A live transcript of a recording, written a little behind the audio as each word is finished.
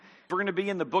going to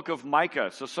be in the book of Micah.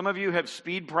 So some of you have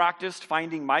speed practiced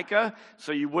finding Micah,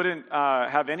 so you wouldn't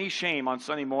have any shame on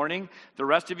Sunday morning. The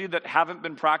rest of you that haven't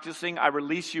been practicing, I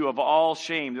release you of all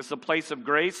shame. This is a place of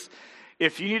grace.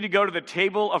 If you need to go to the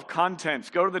table of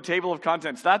contents, go to the table of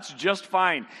contents. That's just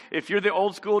fine. If you're the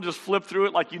old school, just flip through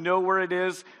it like you know where it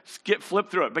is.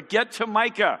 Flip through it. But get to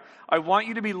Micah. I want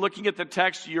you to be looking at the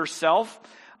text yourself.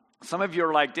 Some of you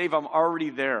are like, Dave, I'm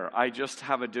already there. I just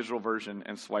have a digital version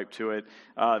and swipe to it.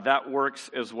 That works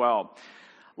as well.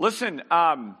 Listen,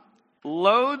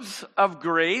 loads of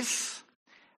grace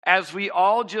as we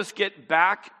all just get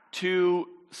back to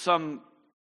some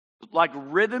like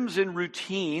rhythms and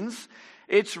routines.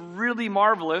 It's really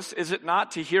marvelous, is it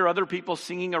not, to hear other people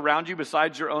singing around you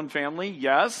besides your own family?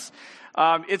 Yes.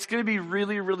 It's going to be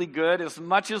really, really good. As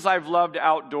much as I've loved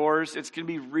outdoors, it's going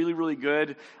to be really, really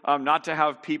good not to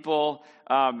have people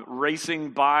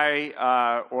racing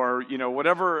by or,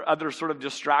 whatever other sort of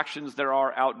distractions there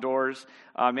are outdoors.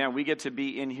 Man, we get to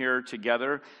be in here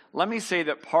together. Let me say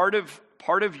that part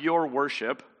of your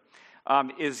worship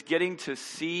is getting to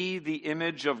see the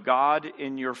image of God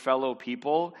in your fellow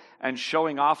people and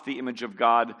showing off the image of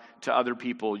God to other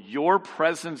people. Your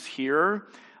presence here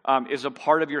is a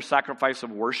part of your sacrifice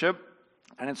of worship,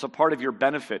 and it's a part of your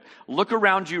benefit. Look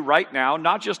around you right now,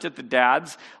 not just at the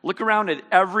dads. Look around at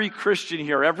every Christian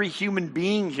here, every human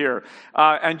being here,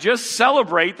 and just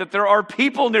celebrate that there are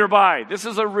people nearby. This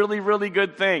is a really, really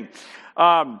good thing.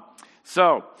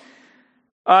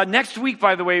 Next week,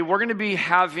 by the way, we're going to be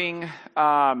having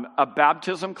a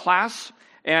baptism class,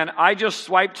 and I just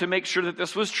swiped to make sure that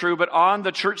this was true, but on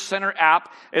the Church Center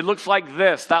app, it looks like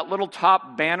this. That little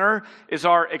top banner is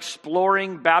our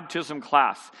Exploring Baptism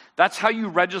class. That's how you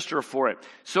register for it.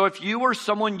 So if you or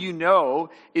someone you know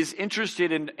is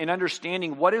interested in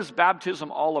understanding what is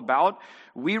baptism all about,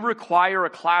 we require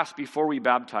a class before we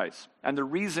baptize. And the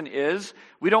reason is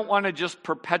we don't want to just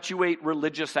perpetuate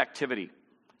religious activity.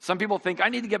 Some people think, I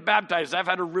need to get baptized. I've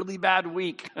had a really bad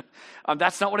week.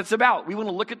 That's not what it's about. We want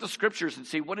to look at the scriptures and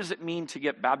see, what does it mean to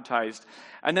get baptized?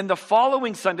 And then the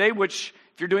following Sunday, which,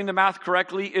 if you're doing the math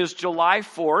correctly, is July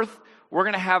 4th, we're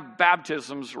going to have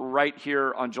baptisms right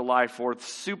here on July 4th.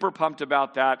 Super pumped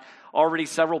about that. Already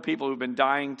several people who've been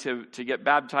dying to get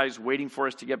baptized, waiting for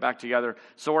us to get back together.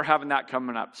 So we're having that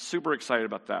coming up. Super excited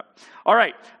about that. All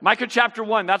right, Micah chapter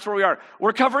 1, that's where we are.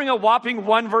 We're covering a whopping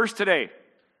one verse today.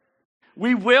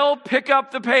 We will pick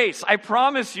up the pace. I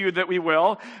promise you that we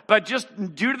will. But just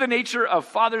due to the nature of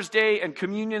Father's Day and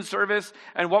communion service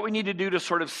and what we need to do to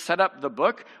sort of set up the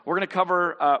book, we're going to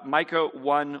cover Micah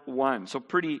 1:1. So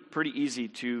pretty easy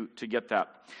to get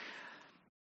that.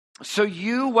 So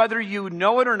you, whether you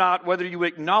know it or not, whether you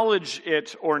acknowledge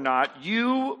it or not,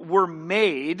 you were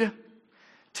made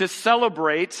to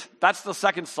celebrate. That's the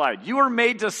second slide. You were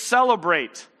made to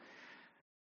celebrate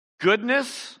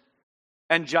goodness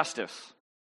and justice.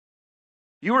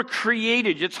 You were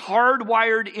created. It's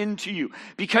hardwired into you.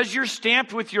 Because you're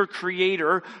stamped with your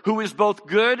Creator, who is both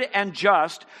good and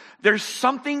just, there's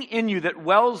something in you that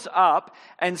wells up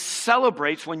and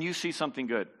celebrates when you see something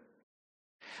good.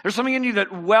 There's something in you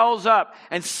that wells up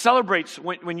and celebrates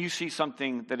when you see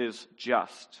something that is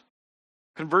just.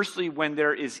 Conversely, when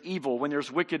there is evil, when there's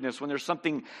wickedness, when there's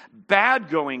something bad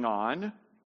going on,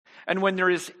 and when there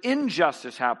is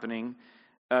injustice happening,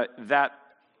 that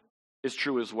is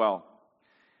true as well.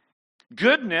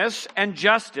 Goodness and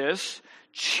justice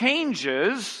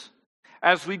changes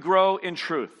as we grow in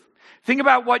truth. Think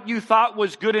about what you thought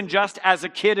was good and just as a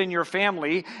kid in your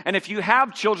family, and if you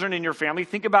have children in your family,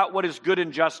 think about what is good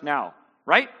and just now,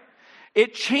 right?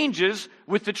 It changes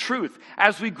with the truth.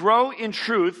 As we grow in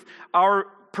truth, our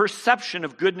perception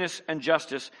of goodness and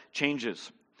justice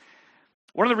changes.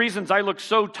 One of the reasons I look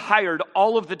so tired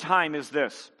all of the time is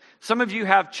this. Some of you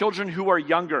have children who are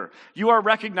younger. You are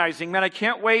recognizing, man, I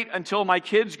can't wait until my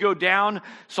kids go down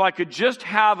so I could just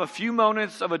have a few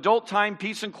moments of adult time,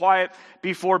 peace and quiet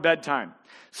before bedtime.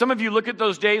 Some of you look at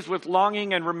those days with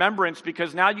longing and remembrance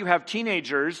because now you have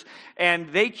teenagers and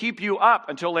they keep you up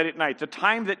until late at night. The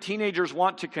time that teenagers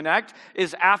want to connect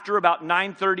is after about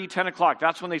 9:30, 10 o'clock.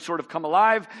 That's when they sort of come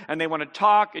alive and they want to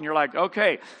talk and you're like,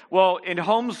 okay. Well, in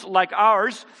homes like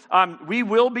ours, we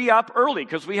will be up early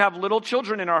because we have little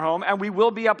children in our home, and we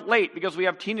will be up late because we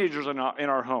have teenagers in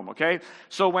our home, okay?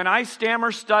 So when I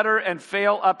stammer, stutter, and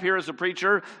fail up here as a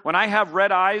preacher, when I have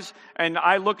red eyes and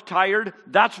I look tired,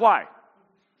 that's why.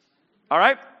 All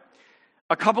right?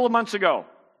 A couple of months ago,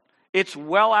 it's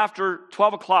well after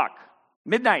 12 o'clock,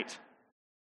 midnight.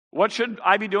 What should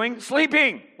I be doing?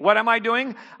 Sleeping. What am I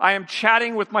doing? I am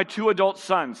chatting with my 2 adult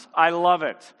sons. I love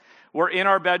it. We're in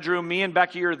our bedroom. Me and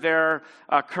Becky are there.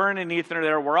 Curran and Ethan are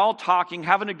there. We're all talking,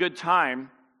 having a good time.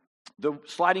 The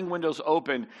sliding windows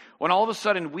open, when all of a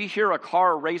sudden we hear a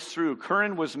car race through.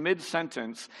 Curran was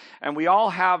mid-sentence, and we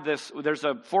all have this, there's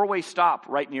a four-way stop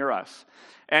right near us.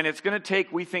 And it's going to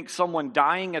take, we think, someone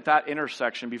dying at that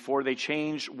intersection before they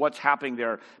change what's happening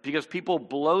there, because people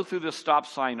blow through the stop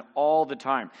sign all the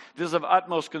time. This is of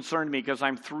utmost concern to me because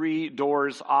I'm 3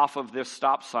 doors off of this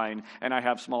stop sign, and I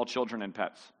have small children and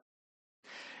pets.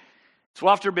 So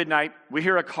after midnight, we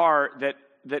hear a car that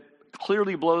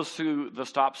clearly blows through the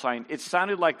stop sign. It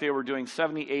sounded like they were doing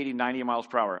 70, 80, 90 miles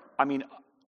per hour. I mean,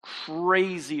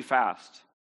 crazy fast.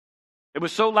 It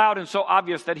was so loud and so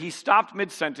obvious that he stopped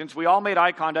mid-sentence. We all made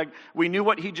eye contact. We knew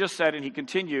what he just said, and he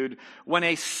continued when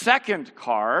a second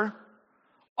car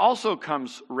also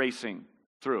comes racing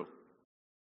through.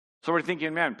 So we're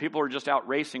thinking, man, people are just out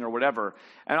racing or whatever.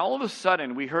 And all of a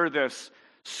sudden, we heard this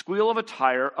squeal of a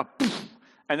tire, a poof,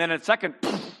 and then a second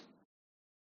poof.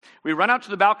 We run out to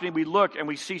the balcony, we look, and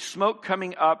we see smoke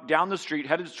coming up down the street,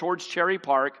 headed towards Cherry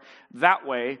Park, that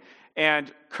way.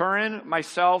 And Curran,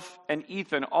 myself, and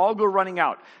Ethan all go running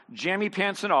out, jammy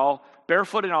pants and all,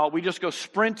 barefoot and all. We just go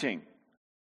sprinting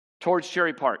towards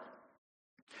Cherry Park.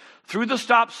 Through the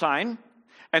stop sign,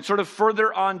 and sort of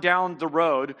further on down the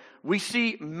road, we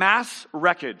see mass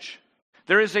wreckage.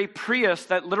 There is a Prius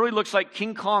that literally looks like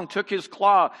King Kong took his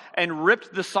claw and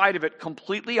ripped the side of it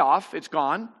completely off. It's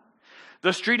gone.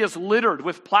 The street is littered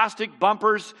with plastic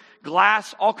bumpers,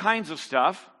 glass, all kinds of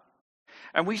stuff.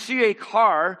 And we see a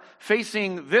car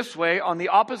facing this way on the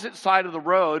opposite side of the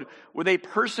road with a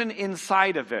person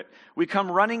inside of it. We come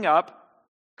running up.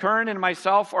 Curran and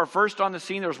myself are first on the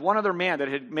scene. There's one other man that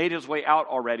had made his way out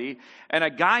already. And a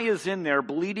guy is in there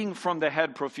bleeding from the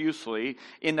head profusely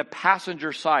in the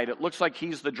passenger side. It looks like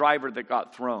he's the driver that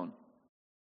got thrown.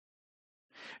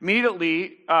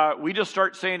 Immediately, we just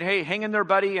start saying, hey, hang in there,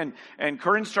 buddy. And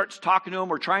Curran starts talking to him.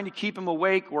 We're trying to keep him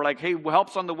awake. We're like, hey,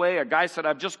 help's on the way. A guy said,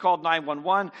 I've just called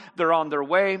 911. They're on their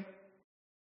way.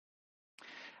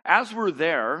 As we're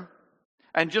there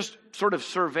and just sort of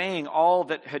surveying all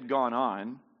that had gone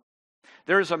on,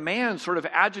 there's a man sort of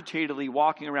agitatedly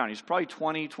walking around. He's probably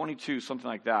 20, 22, something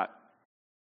like that.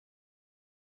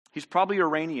 He's probably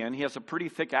Iranian. He has a pretty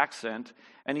thick accent.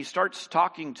 And he starts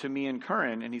talking to me and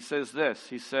Curran, and he says this.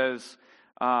 He says,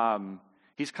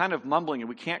 he's kind of mumbling, and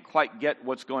we can't quite get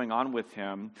what's going on with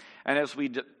him. And as we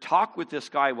talk with this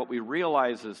guy, what we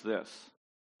realize is this.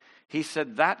 He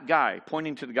said, that guy,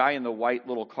 pointing to the guy in the white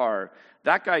little car,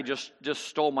 that guy just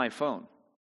stole my phone.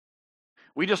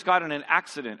 We just got in an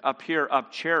accident up here,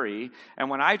 up Cherry, and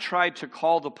when I tried to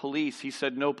call the police, he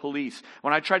said, no police.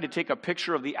 When I tried to take a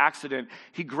picture of the accident,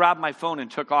 he grabbed my phone and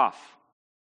took off.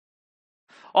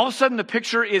 All of a sudden, the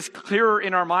picture is clearer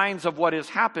in our minds of what is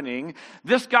happening.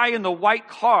 This guy in the white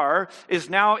car is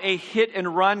now a hit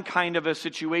and run kind of a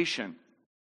situation.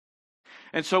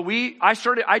 And so I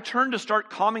turned to start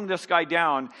calming this guy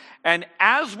down. And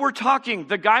as we're talking,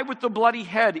 the guy with the bloody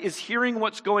head is hearing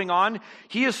what's going on.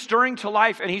 He is stirring to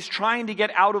life, and he's trying to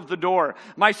get out of the door.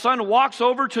 My son walks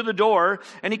over to the door,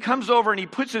 and he comes over and he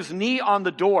puts his knee on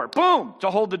the door. Boom! To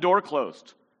hold the door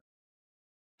closed.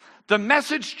 The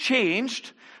message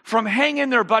changed from hang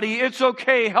in there, buddy, it's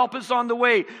okay, help is on the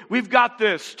way, we've got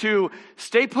this, to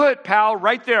stay put, pal,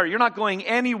 right there, you're not going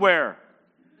anywhere.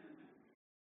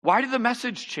 Why did the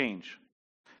message change?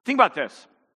 Think about this.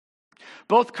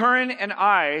 Both Curran and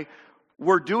I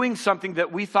were doing something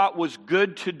that we thought was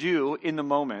good to do in the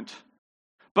moment,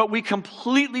 but we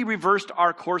completely reversed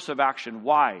our course of action.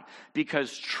 Why?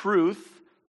 Because truth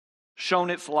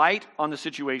shone its light on the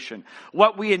situation.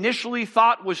 What we initially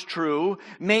thought was true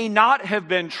may not have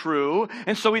been true,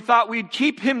 and so we thought we'd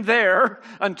keep him there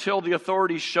until the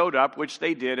authorities showed up, which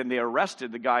they did, and they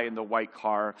arrested the guy in the white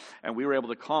car, and we were able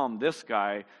to calm this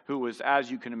guy who was, as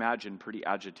you can imagine, pretty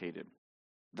agitated.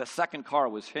 The second car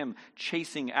was him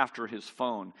chasing after his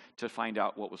phone to find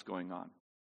out what was going on.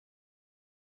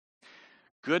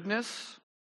 Goodness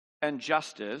and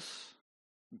justice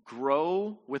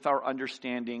grow with our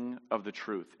understanding of the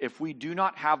truth. If we do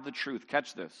not have the truth,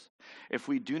 catch this. If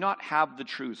we do not have the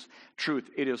truth,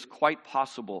 it is quite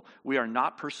possible we are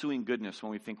not pursuing goodness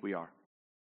when we think we are.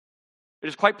 It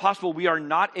is quite possible we are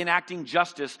not enacting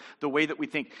justice the way that we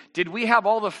think. Did we have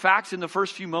all the facts in the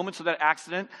first few moments of that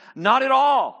accident? Not at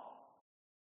all.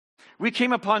 We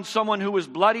came upon someone who was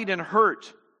bloodied and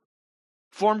hurt,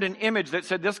 formed an image that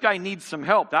said this guy needs some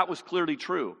help. That was clearly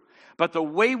true. But the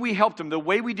way we helped him, the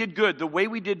way we did good, the way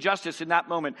we did justice in that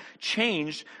moment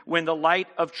changed when the light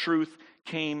of truth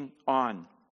came on.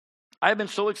 I have been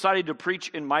so excited to preach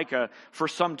in Micah for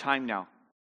some time now.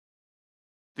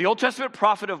 The Old Testament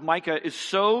prophet of Micah is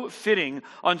so fitting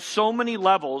on so many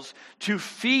levels to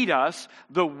feed us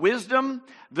the wisdom,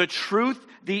 the truth,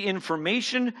 the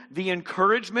information, the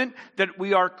encouragement that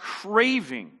we are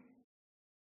craving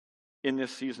in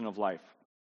this season of life.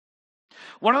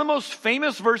 One of the most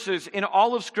famous verses in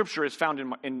all of Scripture is found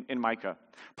in Micah.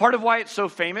 Part of why it's so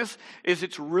famous is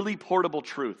it's really portable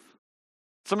truth.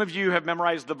 Some of you have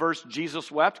memorized the verse, Jesus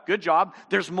wept. Good job.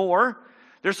 There's more.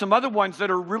 There's some other ones that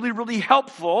are really, really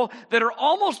helpful that are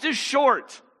almost as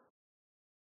short.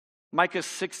 Micah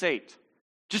 6:8.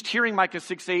 Just hearing Micah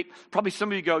 6:8, probably some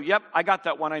of you go, yep, I got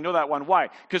that one, I know that one. Why?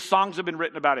 Because songs have been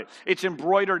written about it. It's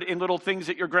embroidered in little things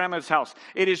at your grandma's house.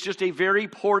 It is just a very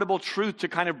portable truth to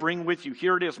kind of bring with you.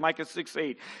 Here it is, Micah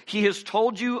 6:8. He has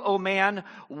told you, O man,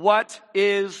 what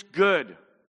is good.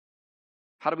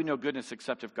 How do we know goodness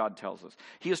except if God tells us?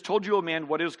 He has told you, O man,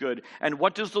 what is good, and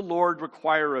what does the Lord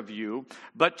require of you?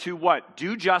 But to what?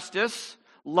 Do justice,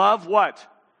 love what?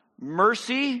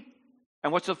 Mercy,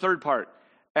 and what's the third part?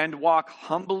 And walk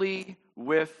humbly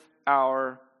with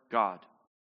our God.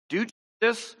 Do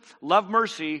justice, love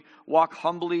mercy, walk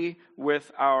humbly with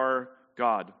our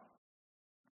God.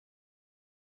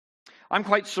 I'm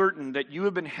quite certain that you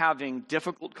have been having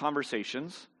difficult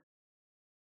conversations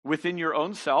within your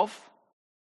own self,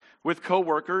 with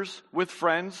coworkers, with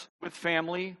friends, with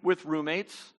family, with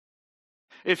roommates.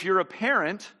 If you're a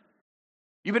parent,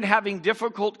 you've been having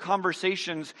difficult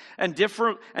conversations and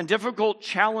difficult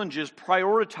challenges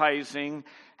prioritizing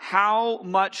how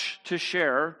much to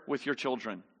share with your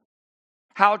children,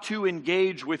 how to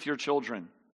engage with your children.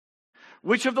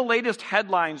 Which of the latest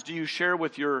headlines do you share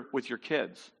with your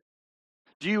kids?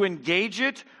 Do you engage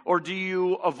it or do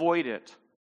you avoid it?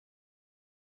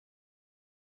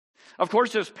 Of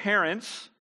course, as parents,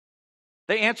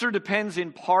 the answer depends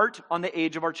in part on the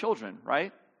age of our children,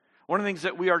 right? One of the things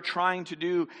that we are trying to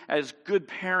do as good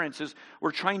parents is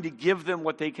we're trying to give them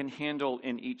what they can handle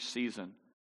in each season.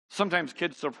 Sometimes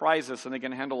kids surprise us and they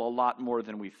can handle a lot more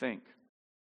than we think.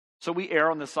 So we err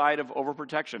on the side of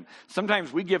overprotection.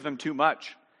 Sometimes we give them too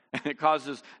much, and it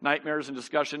causes nightmares and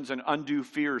discussions and undue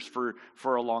fears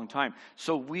for a long time.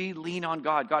 So we lean on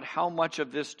God. God, how much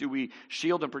of this do we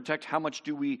shield and protect? How much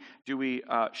do we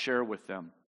share with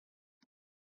them?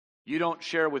 You don't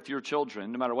share with your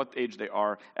children, no matter what age they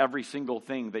are, every single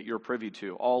thing that you're privy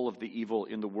to, all of the evil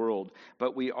in the world.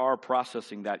 But we are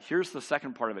processing that. Here's the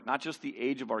second part of it, not just the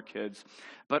age of our kids,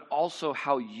 but also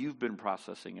how you've been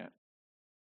processing it.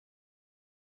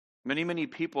 Many, many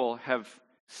people have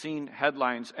seen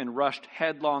headlines and rushed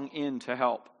headlong in to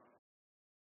help,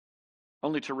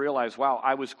 only to realize, wow,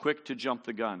 I was quick to jump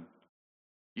the gun.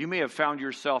 You may have found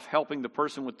yourself helping the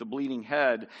person with the bleeding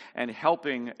head and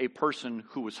helping a person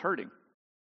who was hurting.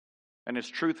 And as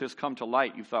truth has come to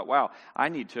light, you've thought, wow, I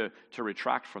need to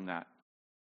retract from that.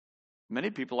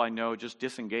 Many people I know just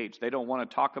disengage. They don't want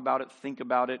to talk about it, think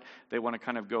about it. They want to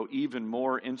kind of go even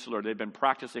more insular. They've been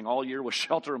practicing all year with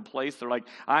shelter in place. They're like,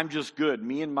 I'm just good,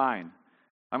 me and mine.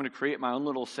 I'm going to create my own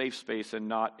little safe space and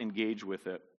not engage with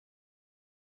it.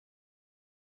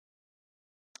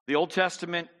 The Old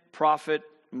Testament prophet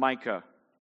Micah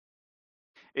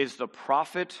is the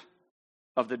prophet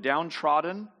of the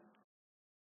downtrodden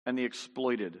and the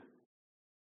exploited.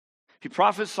 He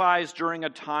prophesies during a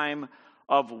time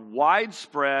of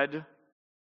widespread,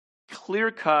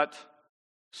 clear-cut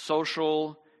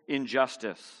social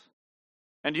injustice.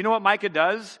 And you know what Micah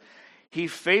does? He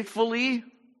faithfully,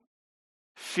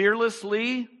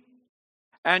 fearlessly,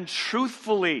 and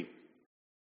truthfully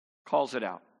calls it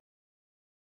out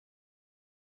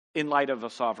in light of a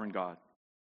sovereign God.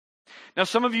 Now,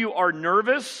 some of you are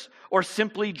nervous or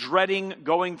simply dreading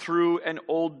going through an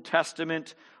Old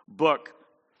Testament book.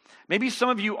 Maybe some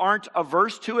of you aren't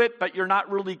averse to it, but you're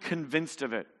not really convinced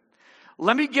of it.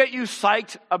 Let me get you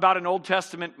psyched about an Old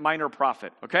Testament minor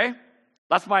prophet, okay?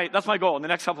 That's my goal in the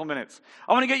next couple of minutes.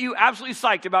 I want to get you absolutely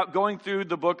psyched about going through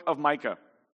the book of Micah.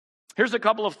 Here's a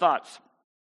couple of thoughts.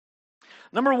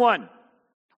 Number one,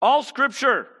 all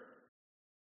Scripture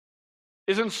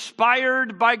is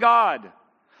inspired by God.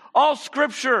 All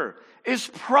Scripture is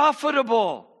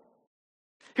profitable.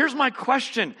 Here's my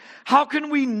question. How can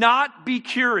we not be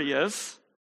curious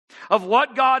of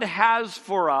what God has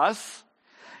for us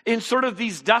in sort of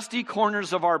these dusty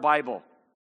corners of our Bible?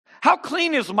 How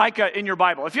clean is Micah in your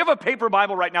Bible? If you have a paper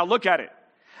Bible right now, look at it.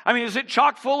 I mean, is it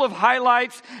chock full of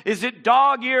highlights? Is it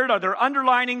dog-eared? Are there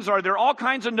underlinings? Are there all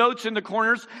kinds of notes in the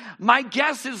corners? My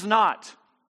guess is not.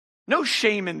 No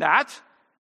shame in that.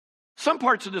 Some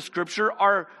parts of the Scripture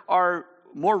are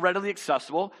more readily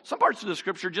accessible. Some parts of the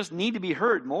Scripture just need to be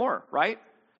heard more, right?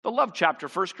 The love chapter,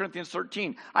 1 Corinthians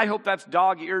 13. I hope that's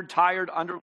dog-eared, tired,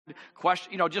 underlined,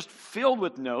 question, just filled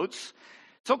with notes.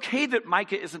 It's okay that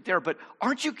Micah isn't there, but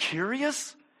aren't you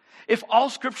curious? If all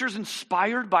Scripture is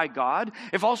inspired by God,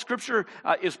 if all Scripture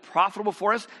is profitable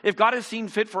for us, if God has seen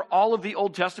fit for all of the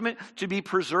Old Testament to be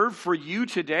preserved for you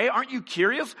today, aren't you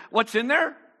curious what's in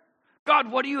there?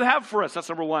 God, what do you have for us? That's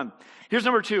number one. Here's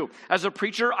number two. As a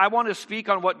preacher, I want to speak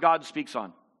on what God speaks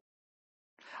on.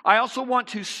 I also want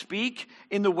to speak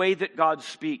in the way that God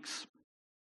speaks.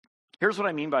 Here's what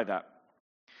I mean by that.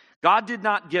 God did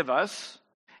not give us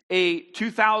a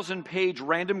 2,000-page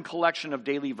random collection of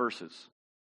daily verses.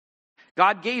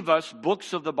 God gave us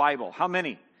books of the Bible. How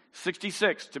many?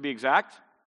 66 to be exact.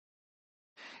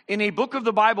 In a book of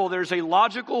the Bible, there's a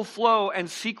logical flow and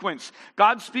sequence.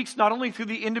 God speaks not only through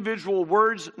the individual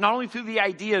words, not only through the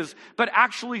ideas, but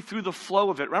actually through the flow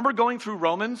of it. Remember going through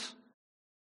Romans?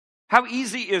 How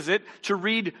easy is it to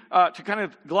read, to kind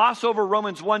of gloss over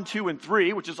Romans 1, 2, and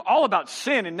 3, which is all about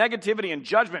sin and negativity and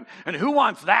judgment, and who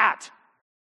wants that?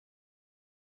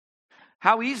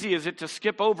 How easy is it to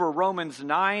skip over Romans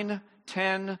 9,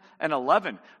 10, and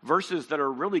 11, verses that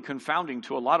are really confounding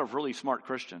to a lot of really smart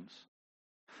Christians.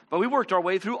 But we worked our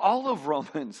way through all of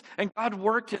Romans, and God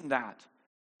worked in that.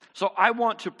 So I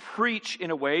want to preach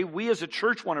in a way, we as a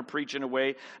church want to preach in a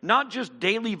way, not just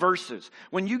daily verses.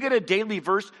 When you get a daily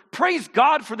verse, praise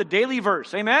God for the daily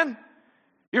verse, amen?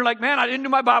 You're like, man, I didn't do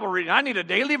my Bible reading. I need a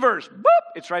daily verse. Boop!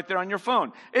 It's right there on your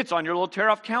phone. It's on your little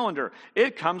tear-off calendar.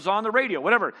 It comes on the radio,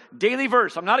 whatever. Daily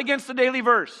verse. I'm not against the daily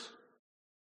verse.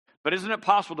 But isn't it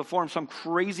possible to form some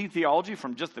crazy theology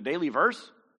from just the daily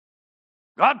verse?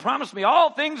 God promised me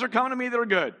all things are coming to me that are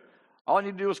good. All I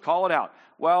need to do is call it out.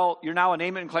 Well, you're now a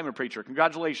name it and claim it preacher.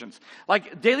 Congratulations.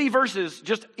 Like daily verses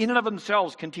just in and of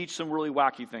themselves can teach some really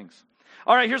wacky things.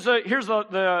 All right, here's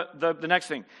the next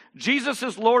thing. Jesus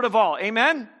is Lord of all.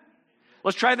 Amen?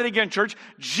 Let's try that again, church.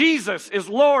 Jesus is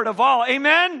Lord of all.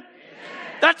 Amen? Amen.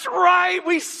 That's right.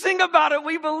 We sing about it.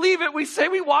 We believe it. We say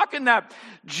we walk in that.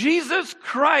 Jesus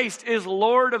Christ is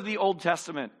Lord of the Old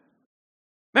Testament.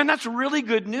 Man, that's really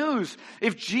good news.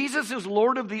 If Jesus is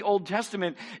Lord of the Old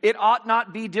Testament, it ought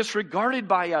not be disregarded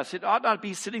by us. It ought not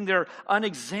be sitting there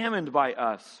unexamined by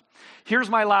us. Here's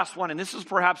my last one, and this is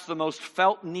perhaps the most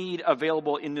felt need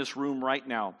available in this room right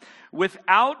now.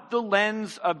 Without the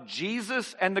lens of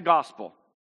Jesus and the gospel,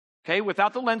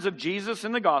 without the lens of Jesus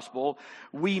and the gospel,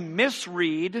 we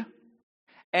misread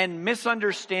and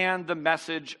misunderstand the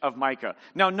message of Micah.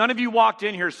 Now, none of you walked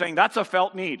in here saying, that's a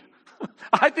felt need.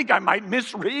 I think I might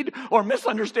misread or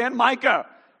misunderstand Micah.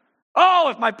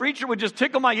 Oh, if my preacher would just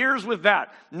tickle my ears with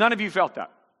that. None of you felt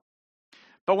that.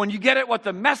 But when you get at what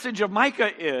the message of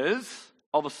Micah is,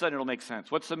 all of a sudden it'll make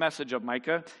sense. What's the message of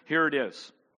Micah? Here it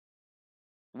is.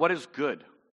 What is good?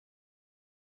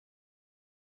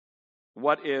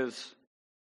 What is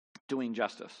doing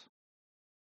justice?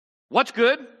 What's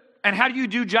good? And how do you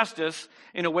do justice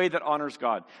in a way that honors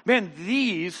God? Man,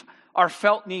 these are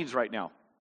felt needs right now.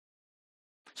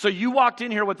 So you walked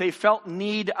in here with a felt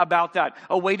need about that,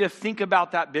 a way to think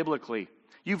about that biblically.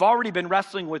 You've already been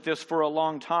wrestling with this for a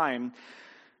long time.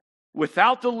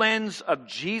 Without the lens of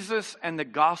Jesus and the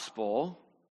gospel,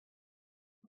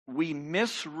 we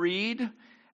misread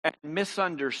and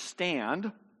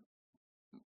misunderstand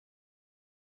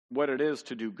what it is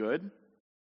to do good,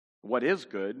 what is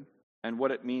good, and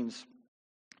what it means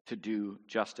to do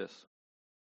justice.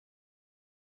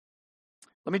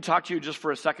 Let me talk to you just for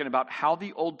a second about how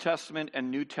the Old Testament and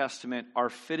New Testament are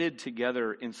fitted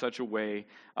together in such a way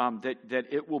that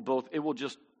it will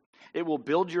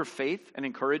build your faith and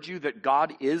encourage you that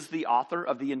God is the author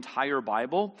of the entire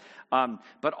Bible,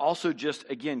 but also just,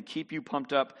 again, keep you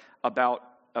pumped up about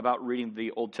reading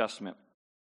the Old Testament.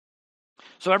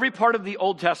 So every part of the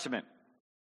Old Testament,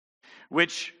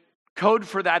 which code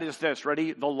for that is this,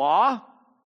 ready? The law,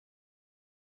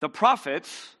 the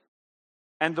prophets,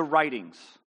 and the writings.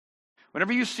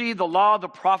 Whenever you see the law, the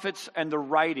prophets, and the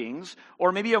writings,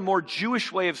 or maybe a more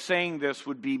Jewish way of saying this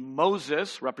would be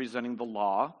Moses representing the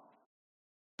law,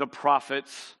 the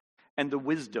prophets, and the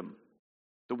wisdom.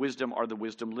 The wisdom are the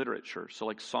wisdom literature, so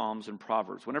like Psalms and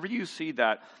Proverbs. Whenever you see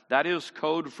that, that is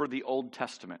code for the Old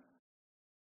Testament.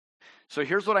 So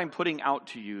here's what I'm putting out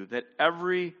to you, that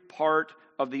every part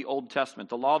of the Old Testament,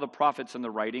 the law, the prophets, and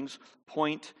the writings,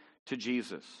 point to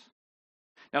Jesus.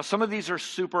 Now, some of these are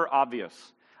super obvious.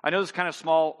 I know this is kind of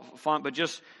small font, but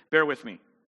just bear with me.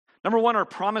 Number one are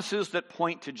promises that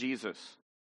point to Jesus.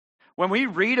 When we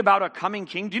read about a coming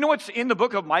king, do you know what's in the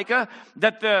book of Micah?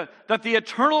 That the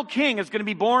eternal king is going to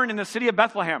be born in the city of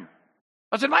Bethlehem.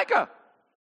 That's in Micah.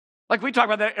 Like we talk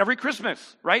about that every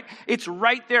Christmas, right? It's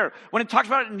right there. When it talks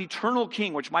about an eternal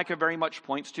king, which Micah very much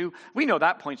points to, we know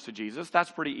that points to Jesus. That's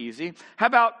pretty easy. How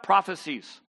about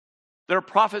prophecies? There are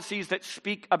prophecies that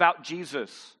speak about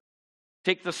Jesus.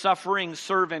 Take the suffering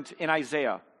servant in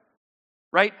Isaiah,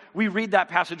 right? We read that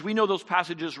passage. We know those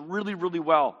passages really, really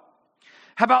well.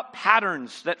 How about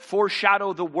patterns that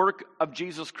foreshadow the work of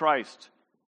Jesus Christ?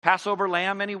 Passover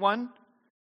lamb, anyone?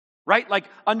 Right? Like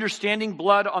understanding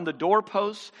blood on the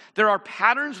doorposts. There are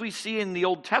patterns we see in the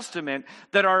Old Testament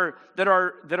that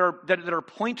are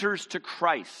pointers to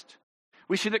Christ.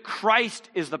 We see that Christ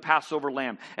is the Passover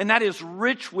lamb, and that is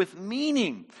rich with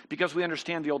meaning because we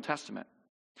understand the Old Testament.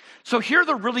 So here are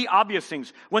the really obvious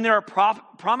things. When there are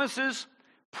promises,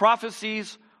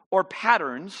 prophecies, or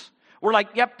patterns, we're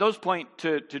like, yep, those point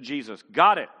to Jesus.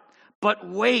 Got it. But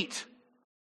wait,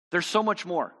 there's so much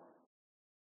more.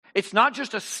 It's not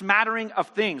just a smattering of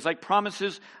things like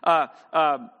promises,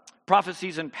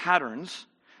 prophecies, and patterns.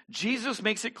 Jesus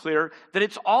makes it clear that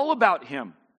it's all about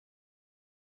him.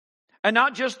 And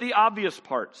not just the obvious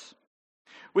parts.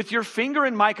 With your finger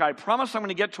in Micah, I promise I'm going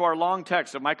to get to our long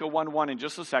text of Micah 1:1 in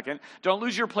just a second. Don't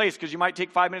lose your place because you might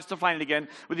take 5 minutes to find it again.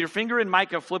 With your finger in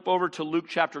Micah, flip over to Luke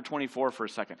chapter 24 for a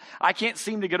second. I can't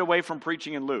seem to get away from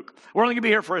preaching in Luke. We're only going to be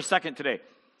here for a second today.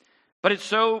 But it's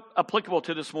so applicable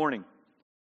to this morning.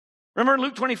 Remember in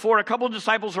Luke 24, a couple of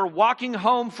disciples are walking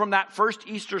home from that first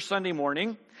Easter Sunday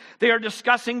morning. They are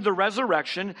discussing the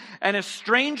resurrection, and a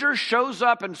stranger shows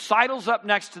up and sidles up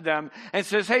next to them and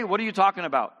says, hey, what are you talking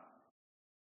about?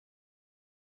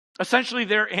 Essentially,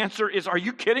 their answer is, are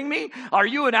you kidding me? Are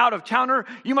you an out-of-towner?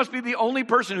 You must be the only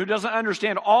person who doesn't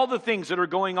understand all the things that are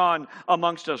going on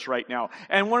amongst us right now.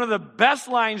 And one of the best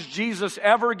lines Jesus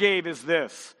ever gave is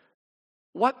this.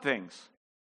 What things?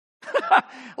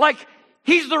 Like,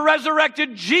 he's the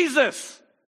resurrected Jesus.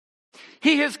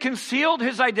 He has concealed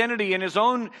his identity in his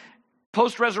own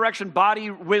post-resurrection body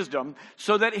wisdom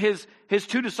so that his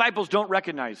two disciples don't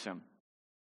recognize him.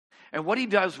 And what he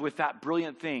does with that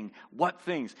brilliant thing, what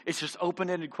things? It's just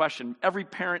open-ended question. Every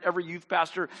parent, every youth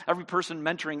pastor, every person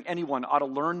mentoring anyone ought to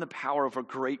learn the power of a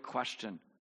great question.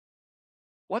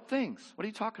 What things? What are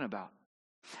you talking about?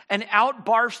 And out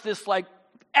barfs this like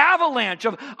avalanche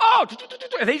of,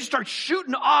 and they just start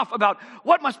shooting off about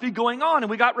what must be going on. And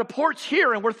we got reports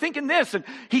here, and we're thinking this, and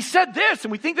he said this,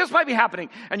 and we think this might be happening.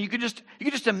 And you could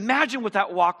just imagine what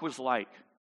that walk was like.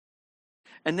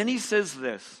 And then he says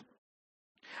this.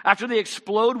 After they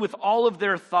explode with all of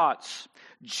their thoughts,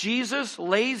 Jesus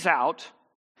lays out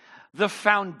the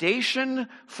foundation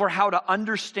for how to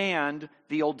understand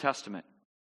the Old Testament.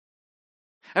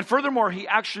 And furthermore, he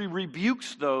actually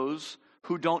rebukes those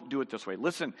who don't do it this way.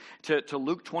 Listen to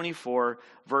Luke 24,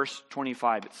 verse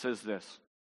 25. It says this.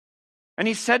 And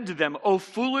he said to them, O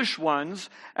foolish ones,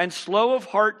 and slow of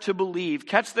heart to believe.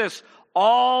 Catch this.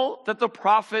 All that the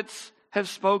prophets have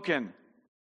spoken.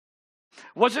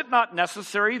 Was it not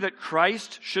necessary that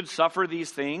Christ should suffer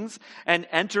these things and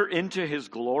enter into his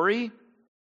glory?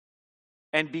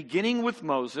 And beginning with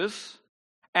Moses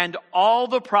and all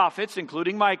the prophets,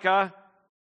 including Micah,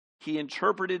 he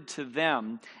interpreted to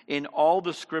them in all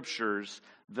the scriptures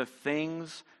the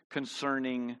things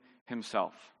concerning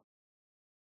himself.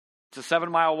 It's a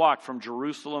 7-mile walk from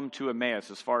Jerusalem to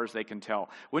Emmaus, as far as they can tell.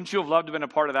 Wouldn't you have loved to have been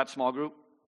a part of that small group?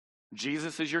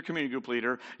 Jesus is your community group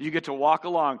leader. You get to walk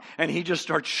along, and he just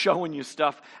starts showing you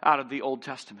stuff out of the Old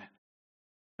Testament.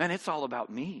 Man, it's all about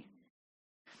me.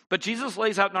 But Jesus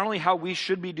lays out not only how we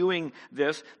should be doing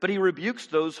this, but he rebukes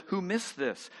those who miss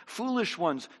this. Foolish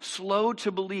ones, slow to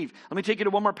believe. Let me take you to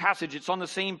one more passage. It's on the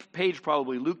same page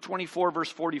probably. Luke 24, verse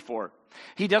 44.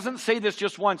 He doesn't say this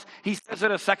just once. He says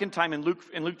it a second time in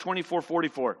Luke 24,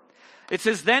 44. It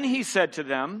says, Then he said to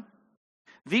them,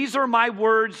 These are my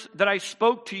words that I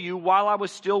spoke to you while I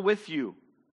was still with you,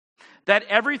 that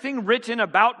everything written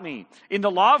about me in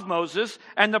the law of Moses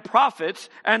and the prophets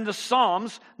and the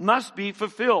Psalms must be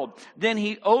fulfilled. Then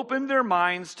he opened their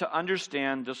minds to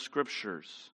understand the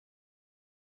scriptures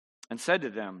and said to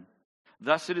them,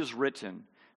 Thus it is written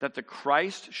that the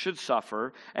Christ should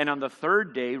suffer and on the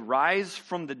third day rise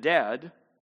from the dead,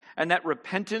 and that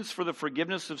repentance for the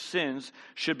forgiveness of sins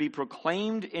should be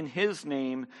proclaimed in his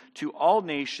name to all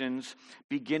nations,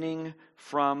 beginning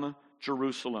from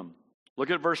Jerusalem. Look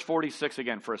at verse 46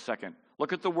 again for a second.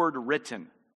 Look at the word written.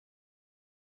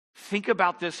 Think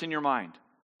about this in your mind.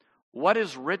 What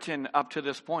is written up to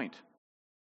this point?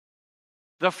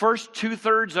 The first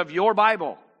 2/3 of your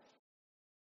Bible.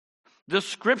 The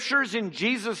scriptures in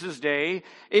Jesus' day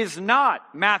is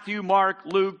not Matthew, Mark,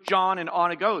 Luke, John, and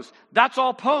on it goes. That's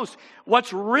all post.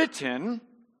 What's written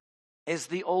is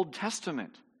the Old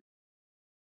Testament.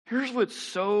 Here's what's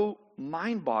so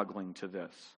mind-boggling to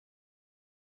this.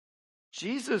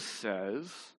 Jesus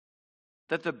says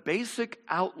that the basic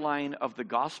outline of the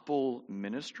gospel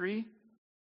ministry,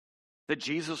 that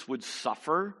Jesus would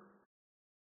suffer,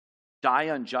 die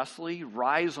unjustly,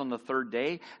 rise on the third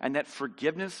day, and that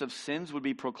forgiveness of sins would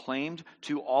be proclaimed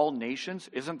to all nations.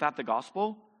 Isn't that the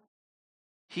gospel?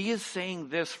 He is saying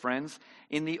this, friends,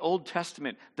 in the Old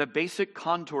Testament, the basic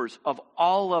contours of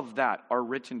all of that are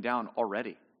written down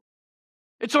already.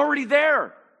 It's already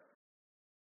there.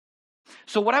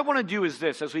 So what I want to do is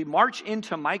this, as we march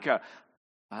into Micah,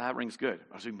 that rings good.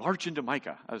 As we march into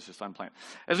Micah, that was just unplanned.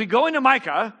 As we go into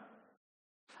Micah,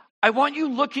 I want you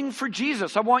looking for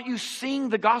Jesus. I want you seeing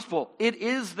the gospel. It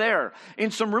is there.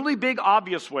 In some really big,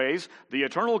 obvious ways, the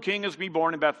eternal king is to be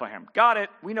born in Bethlehem. Got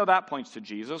it. We know that points to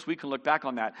Jesus. We can look back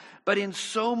on that. But in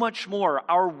so much more,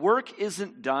 our work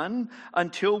isn't done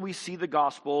until we see the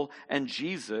gospel and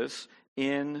Jesus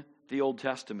in the Old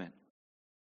Testament.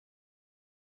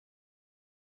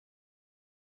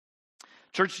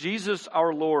 Church, Jesus,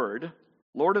 our Lord,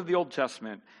 Lord of the Old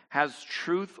Testament, has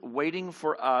truth waiting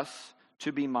for us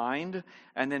to be mined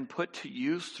and then put to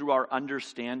use through our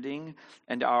understanding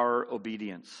and our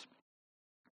obedience.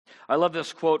 I love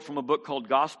this quote from a book called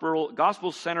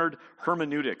Gospel-Centered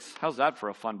Hermeneutics. How's that for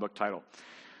a fun book title?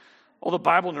 All the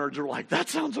Bible nerds are like, that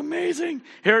sounds amazing.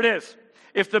 Here it is.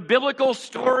 If the biblical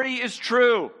story is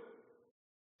true,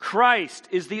 Christ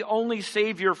is the only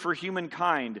Savior for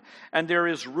humankind, and there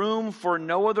is room for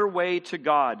no other way to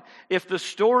God. If the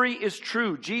story is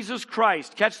true, Jesus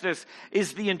Christ, catch this,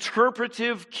 is the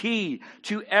interpretive key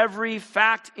to every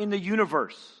fact in the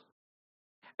universe.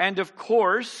 And of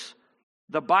course,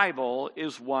 the Bible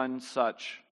is one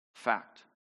such fact.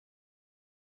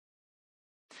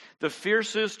 The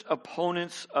fiercest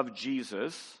opponents of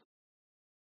Jesus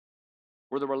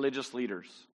were the religious leaders.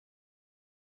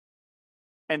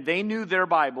 And they knew their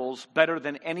Bibles better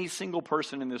than any single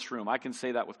person in this room. I can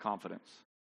say that with confidence.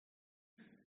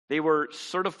 They were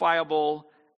certifiable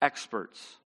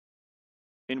experts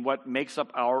in what makes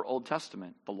up our Old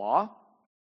Testament. The law,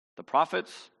 the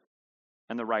prophets,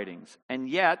 and the writings. And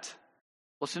yet,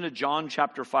 listen to John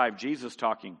chapter 5, Jesus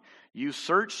talking. You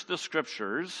search the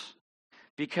scriptures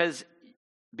because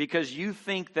you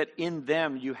think that in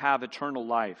them you have eternal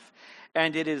life.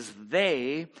 And it is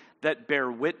they that bear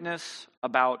witness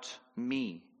about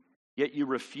me. Yet you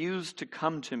refuse to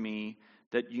come to me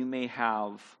that you may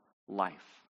have life.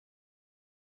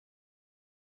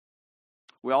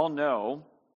 We all know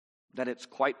that it's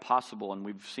quite possible, and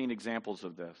we've seen examples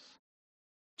of this,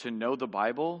 to know the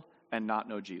Bible and not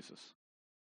know Jesus.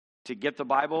 To get the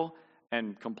Bible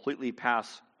and completely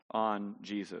pass on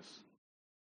Jesus.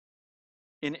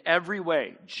 In every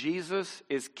way, Jesus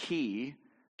is key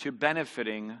to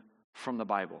benefiting from the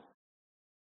Bible.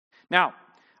 Now,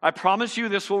 I promise you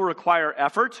this will require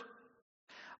effort.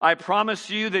 I promise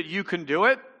you that you can do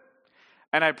it.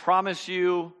 And I promise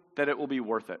you that it will be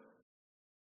worth it.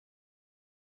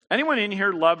 Anyone in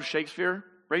here love Shakespeare?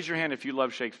 Raise your hand if you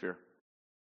love Shakespeare.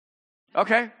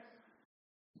 Okay.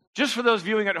 Just for those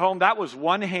viewing at home, that was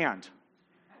one hand.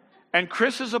 And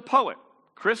Chris is a poet.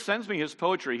 Chris sends me his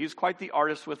poetry. He's quite the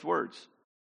artist with words.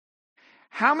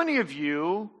 How many of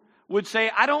you would say,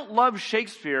 I don't love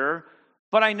Shakespeare,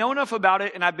 but I know enough about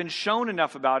it and I've been shown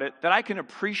enough about it that I can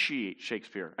appreciate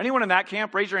Shakespeare? Anyone in that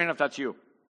camp? Raise your hand if that's you.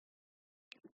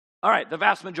 All right, the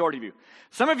vast majority of you.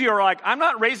 Some of you are like, I'm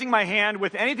not raising my hand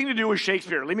with anything to do with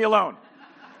Shakespeare. Leave me alone.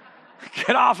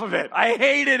 Get off of it. I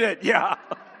hated it. Yeah.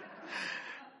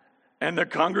 And the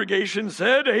congregation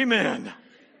said, amen.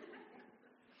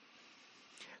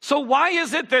 So why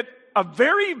is it that a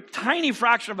very tiny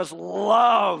fraction of us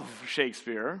love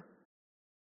Shakespeare,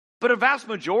 but a vast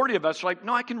majority of us are like,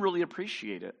 no, I can really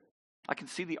appreciate it. I can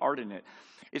see the art in it.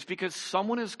 It's because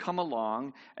someone has come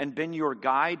along and been your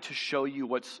guide to show you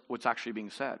what's actually being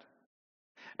said.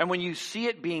 And when you see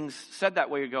it being said that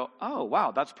way, you go, oh,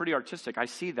 wow, that's pretty artistic. I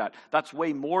see that. That's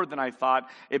way more than I thought.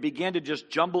 It began to just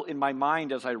jumble in my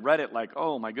mind as I read it like,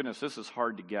 oh my goodness, this is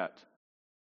hard to get.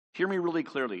 Hear me really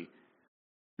clearly.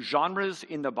 Genres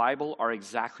in the Bible are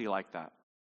exactly like that.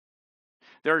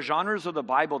 There are genres of the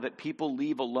Bible that people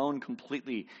leave alone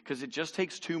completely because it just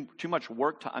takes too much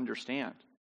work to understand.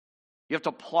 You have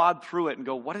to plod through it and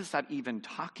go, what is that even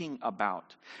talking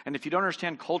about? And if you don't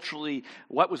understand culturally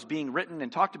what was being written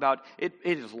and talked about, it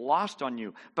is lost on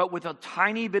you. But with a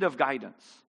tiny bit of guidance,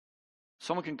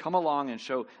 someone can come along and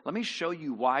show, let me show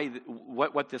you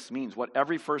what this means, what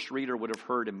every first reader would have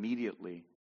heard immediately.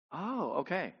 Oh,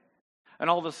 okay. and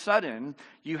all of a sudden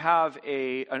you have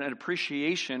an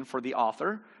appreciation for the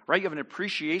author, right? You have an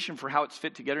appreciation for how it's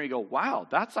fit together, and you go, wow,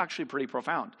 that's actually pretty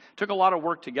profound. Took a lot of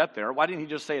work to get there. Why didn't he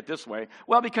just say it this way?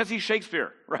 Well, because he's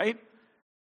Shakespeare, right?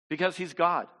 Because he's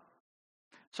God.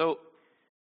 So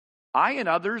I and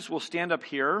others will stand up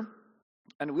here,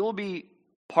 and we will be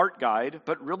part guide,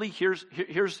 but really here's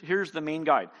the main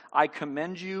guide. I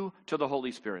commend you to the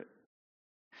Holy Spirit.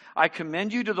 I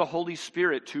commend you to the Holy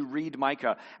Spirit to read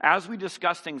Micah. As we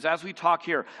discuss things, as we talk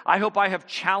here, I hope I have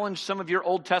challenged some of your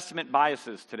Old Testament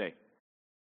biases today.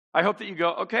 I hope that you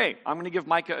go, okay, I'm going to give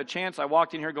Micah a chance. I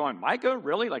walked in here going, Micah,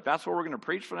 really? Like that's what we're going to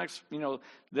preach for next,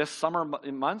 this summer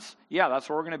months? Yeah, that's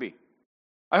where we're going to be.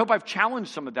 I hope I've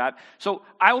challenged some of that. So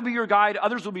I will be your guide,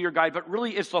 others will be your guide, but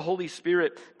really it's the Holy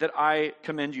Spirit that I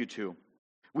commend you to.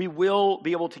 We will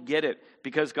be able to get it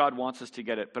because God wants us to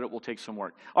get it, but it will take some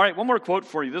work. All right, one more quote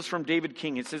for you. This is from David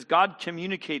King. It says, God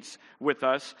communicates with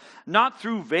us not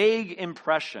through vague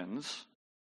impressions,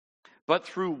 but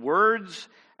through words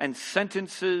and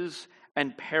sentences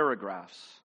and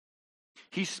paragraphs.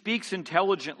 He speaks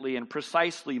intelligently and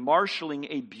precisely, marshaling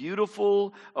a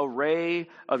beautiful array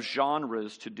of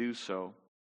genres to do so.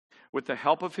 With the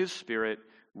help of his Spirit,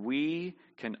 we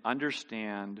can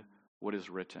understand what is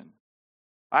written.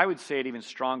 I would say it even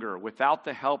stronger. Without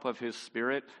the help of his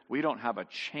Spirit, we don't have a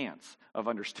chance of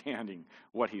understanding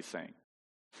what he's saying.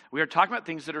 We are talking about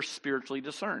things that are spiritually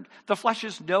discerned. The flesh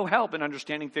is no help in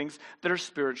understanding things that are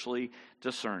spiritually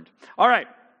discerned. All right,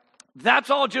 that's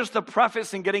all just the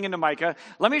preface in getting into Micah.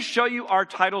 Let me show you our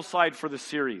title slide for the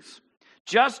series.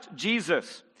 Just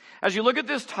Jesus. As you look at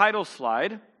this title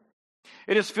slide,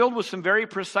 it is filled with some very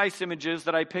precise images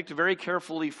that I picked very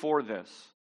carefully for this.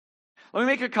 Let me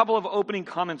make a couple of opening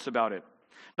comments about it.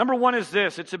 Number one is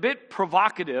this. It's a bit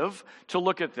provocative to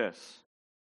look at this.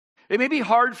 It may be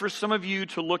hard for some of you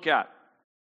to look at.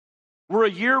 We're a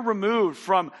year removed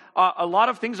from a lot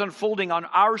of things unfolding on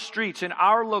our streets, in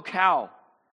our locale,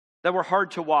 that were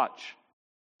hard to watch.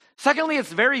 Secondly,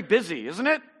 it's very busy, isn't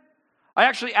it? I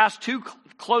actually asked two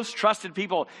close, trusted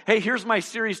people, hey, here's my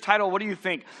series title, what do you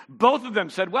think? Both of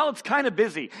them said, well, it's kind of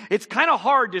busy. It's kind of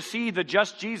hard to see the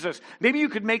just Jesus. Maybe you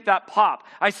could make that pop.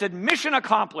 I said, mission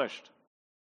accomplished.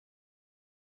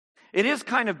 It is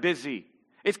kind of busy.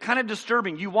 It's kind of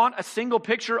disturbing. You want a single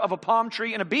picture of a palm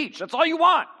tree and a beach. That's all you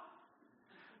want.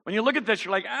 When you look at this,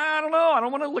 you're like, I don't know. I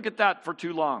don't want to look at that for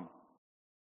too long.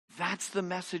 That's the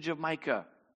message of Micah.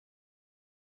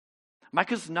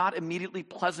 Micah's not immediately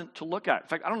pleasant to look at. In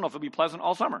fact, I don't know if it'll be pleasant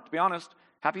all summer, to be honest.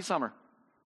 Happy summer.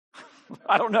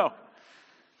 I don't know.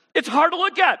 It's hard to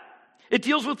look at. It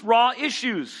deals with raw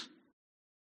issues.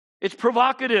 It's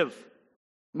provocative.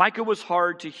 Micah was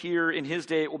hard to hear in his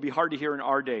day. It will be hard to hear in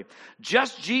our day.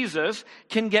 Just Jesus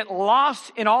can get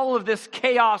lost in all of this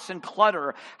chaos and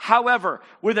clutter. However,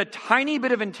 with a tiny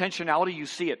bit of intentionality, you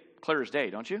see it clear as day,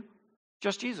 don't you?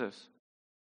 Just Jesus.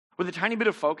 With a tiny bit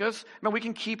of focus, we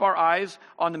can keep our eyes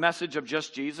on the message of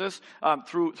just Jesus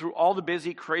through all the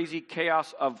busy, crazy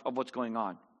chaos of what's going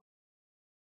on.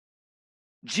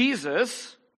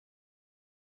 Jesus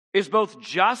is both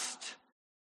just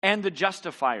and the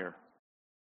justifier.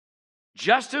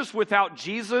 Justice without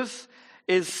Jesus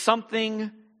is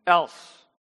something else.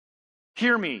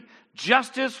 Hear me.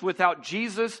 Justice without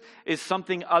Jesus is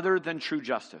something other than true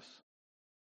justice.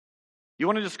 You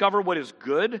want to discover what is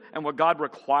good and what God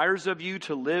requires of you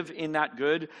to live in that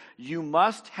good? You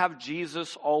must have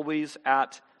Jesus always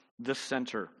at the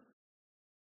center.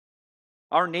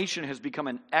 Our nation has become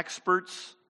an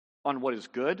experts on what is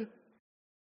good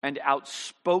and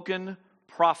outspoken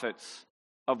prophets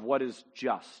of what is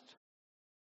just.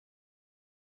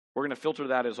 We're going to filter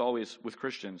that, as always, with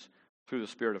Christians through the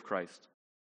Spirit of Christ.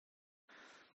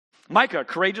 Micah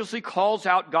courageously calls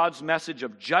out God's message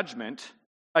of judgment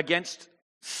against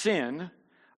sin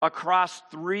across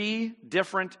 3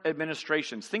 different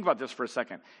administrations. Think about this for a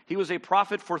second. He was a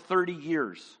prophet for 30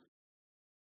 years.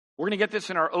 We're going to get this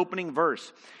in our opening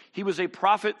verse. He was a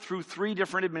prophet through 3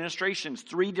 different administrations,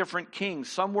 3 different kings.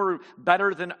 Some were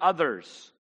better than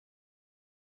others.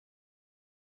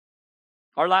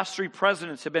 Our last 3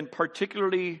 presidents have been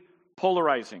particularly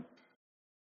polarizing.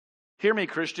 Hear me,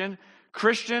 Christian.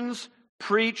 Christians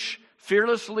preach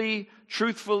fearlessly,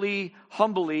 truthfully,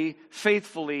 humbly,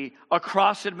 faithfully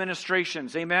across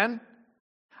administrations. Amen?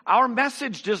 Our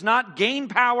message does not gain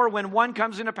power when one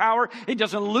comes into power. It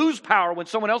doesn't lose power when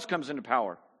someone else comes into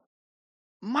power.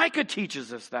 Micah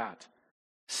teaches us that.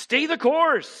 Stay the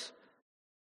course.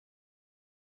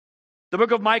 The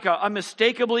book of Micah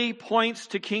unmistakably points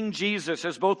to King Jesus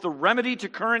as both the remedy to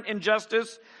current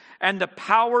injustice and the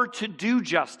power to do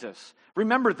justice.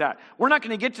 Remember that. We're not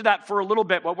going to get to that for a little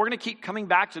bit, but we're going to keep coming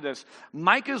back to this.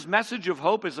 Micah's message of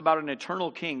hope is about an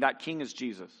eternal king. That king is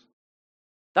Jesus.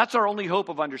 That's our only hope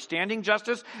of understanding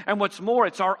justice. And what's more,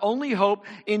 it's our only hope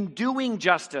in doing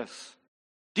justice.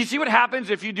 Do you see what happens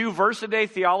if you do verse-a-day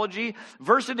theology?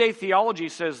 Verse-a-day theology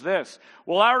says this.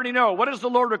 Well, I already know. What does the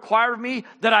Lord require of me?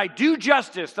 That I do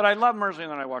justice, that I love mercy,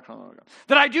 and that I walk on the Lord.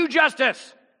 That I do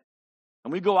justice.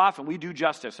 And we go off and we do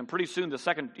justice. And pretty soon the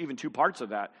second, even two parts of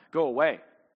that go away.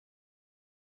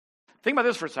 Think about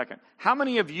this for a second. How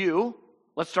many of you,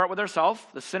 let's start with ourselves,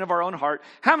 the sin of our own heart.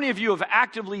 How many of you have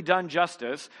actively done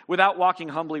justice without walking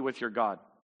humbly with your God?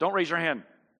 Don't raise your hand.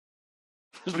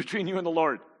 It's between you and the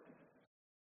Lord.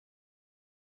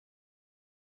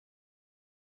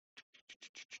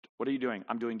 What are you doing?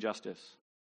 I'm doing justice.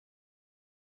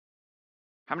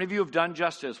 How many of you have done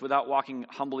justice without walking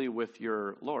humbly with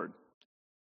your Lord?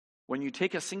 When you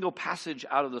take a single passage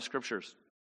out of the scriptures,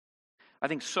 I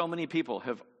think so many people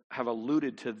have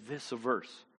alluded to this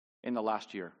verse in the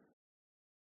last year.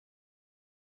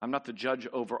 I'm not the judge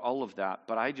over all of that,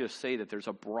 but I just say that there's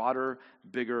a broader,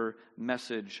 bigger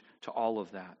message to all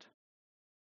of that.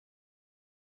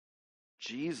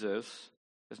 Jesus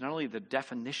is not only the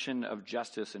definition of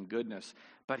justice and goodness,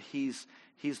 but he's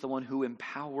the one who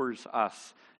empowers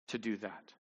us to do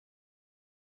that.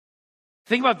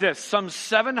 Think about this. Some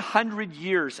 700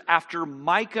 years after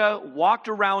Micah walked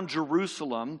around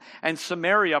Jerusalem and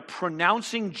Samaria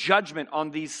pronouncing judgment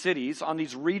on these cities, on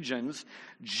these regions,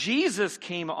 Jesus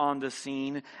came on the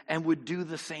scene and would do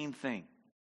the same thing.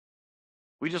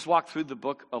 We just walked through the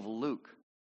book of Luke.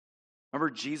 Remember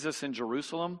Jesus in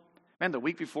Jerusalem? Man, the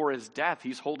week before his death,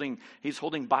 he's holding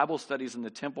Bible studies in the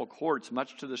temple courts,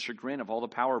 much to the chagrin of all the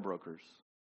power brokers.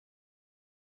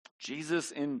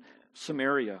 Jesus in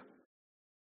Samaria.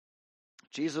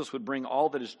 Jesus would bring all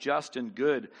that is just and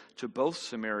good to both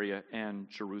Samaria and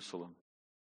Jerusalem.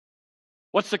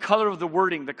 What's the color of the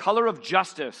wording? The color of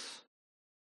justice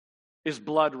is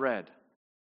blood red.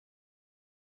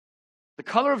 The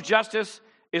color of justice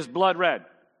is blood red.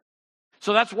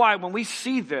 So that's why when we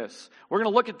see this, we're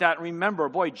going to look at that and remember,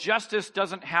 boy, justice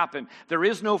doesn't happen. There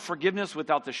is no forgiveness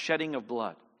without the shedding of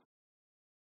blood.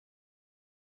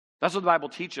 That's what the Bible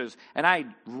teaches, and I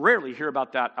rarely hear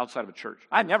about that outside of a church.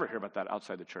 I never hear about that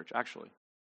outside the church, actually.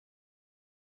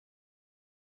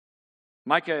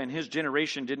 Micah and his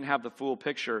generation didn't have the full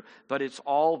picture, but it's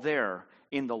all there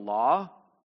in the law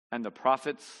and the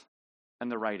prophets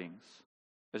and the writings,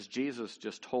 as Jesus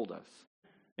just told us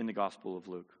in the Gospel of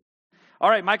Luke. All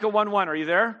right, Micah 1:1, are you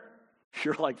there?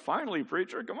 You're like, finally,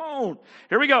 preacher, come on.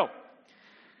 Here we go.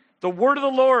 The word of the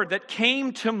Lord that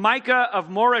came to Micah of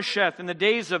Moresheth in the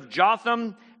days of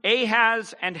Jotham,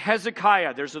 Ahaz, and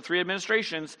Hezekiah. There's the three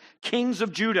administrations, kings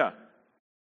of Judah,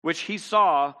 which he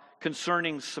saw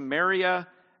concerning Samaria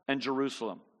and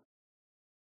Jerusalem.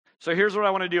 So here's what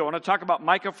I want to do. I want to talk about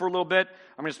Micah for a little bit.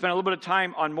 I'm going to spend a little bit of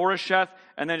time on Moresheth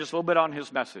and then just a little bit on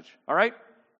his message. All right?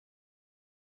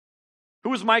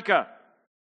 Who was Micah?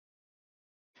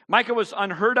 Micah was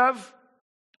unheard of,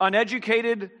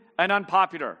 uneducated, and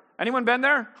unpopular. Anyone been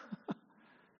there?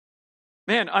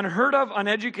 Man, unheard of,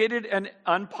 uneducated, and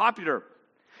unpopular.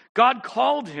 God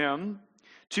called him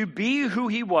to be who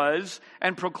he was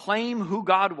and proclaim who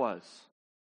God was.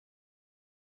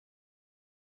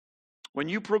 When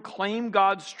you proclaim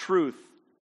God's truth,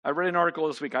 I read an article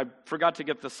this week. I forgot to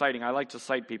get the citing. I like to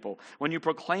cite people. When you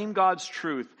proclaim God's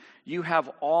truth, you have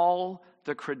all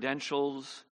the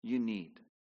credentials you need.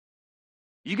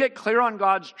 You get clear on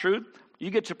God's truth, you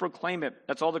get to proclaim it.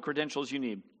 That's all the credentials you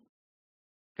need.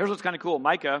 Here's what's kind of cool.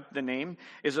 Micah, the name,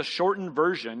 is a shortened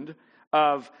version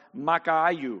of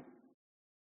Makayu.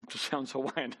 It sounds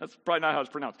Hawaiian. That's probably not how it's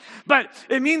pronounced. But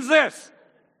it means this.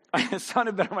 It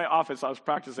sounded better in my office. I was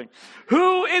practicing.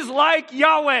 Who is like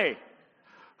Yahweh?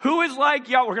 Who is like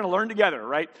Yahweh? We're going to learn together,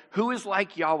 right? Who is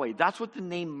like Yahweh? That's what the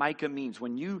name Micah means.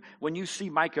 When you see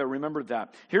Micah, remember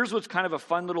that. Here's what's kind of a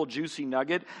fun little juicy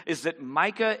nugget, is that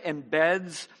Micah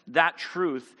embeds that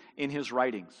truth in his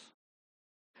writings.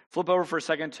 Flip over for a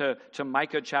second to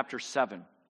Micah chapter 7.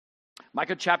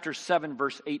 Micah chapter 7,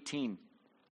 verse 18.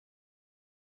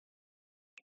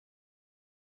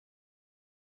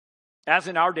 As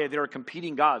in our day, there are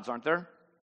competing gods, aren't there?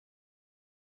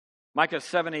 Micah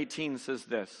 7:18 says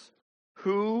this,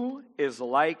 who is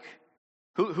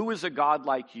a God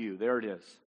like you? There it is.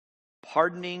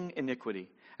 Pardoning iniquity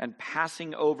and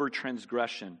passing over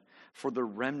transgression for the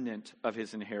remnant of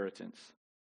his inheritance.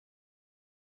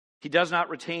 He does not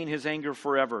retain his anger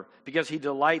forever because he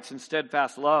delights in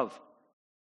steadfast love.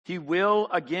 He will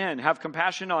again have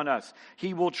compassion on us.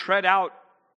 He will tread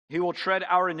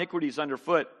our iniquities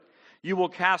underfoot. You will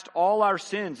cast all our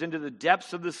sins into the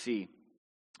depths of the sea.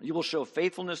 You will show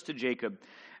faithfulness to Jacob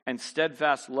and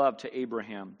steadfast love to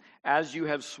Abraham, as you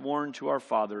have sworn to our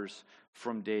fathers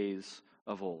from days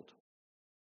of old.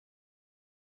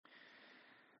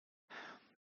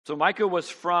 So Micah was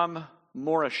from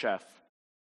Moresheth.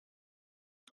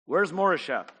 Where's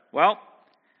Moresheth? Well,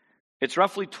 it's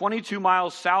roughly 22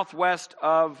 miles southwest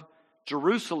of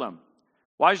Jerusalem.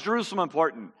 Why is Jerusalem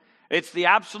important? It's the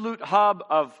absolute hub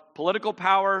of political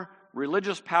power,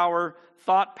 religious power,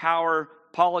 thought power,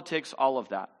 politics, all of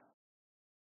that.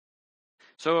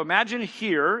 So imagine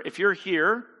here, if you're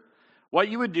here, what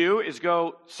you would do is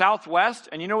go southwest,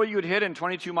 and you know what you would hit in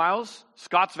 22 miles?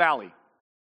 Scotts Valley.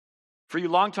 For you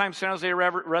longtime San Jose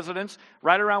residents,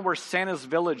 right around where Santa's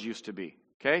Village used to be.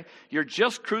 Okay? You're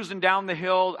just cruising down the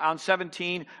hill on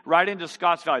 17 right into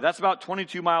Scotts Valley. That's about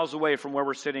 22 miles away from where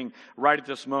we're sitting right at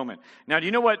this moment. Now, do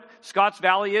you know what Scotts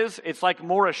Valley is? It's like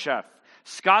Moresheth.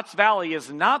 Scotts Valley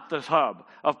is not the hub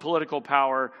of political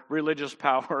power, religious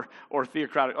power, or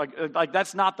theocratic. Like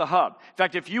that's not the hub. In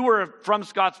fact, if you were from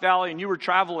Scotts Valley and you were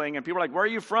traveling and people were like, where are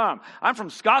you from? I'm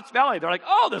from Scotts Valley. They're like,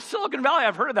 oh, the Silicon Valley,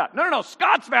 I've heard of that. No,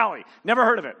 Scotts Valley. Never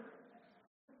heard of it.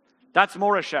 That's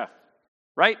Moresheth.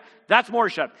 Right? That's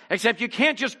Moresheth. Except you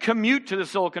can't just commute to the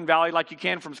Silicon Valley like you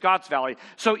can from Scotts Valley,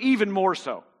 so even more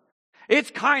so. It's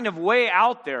kind of way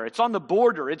out there. It's on the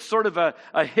border. It's sort of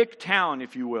a hick town,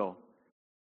 if you will.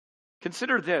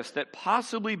 Consider this, that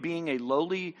possibly being a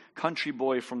lowly country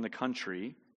boy from the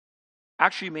country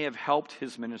actually may have helped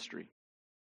his ministry.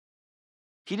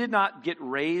 He did not get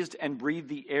raised and breathe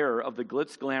the air of the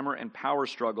glitz, glamour, and power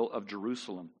struggle of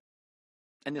Jerusalem.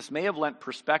 And this may have lent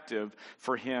perspective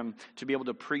for him to be able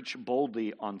to preach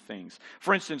boldly on things.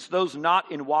 For instance, those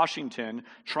not in Washington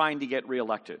trying to get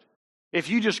reelected. If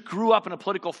you just grew up in a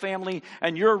political family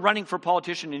and you're running for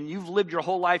politician and you've lived your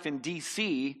whole life in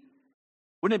D.C.,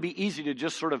 wouldn't it be easy to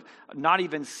just sort of not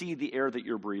even see the air that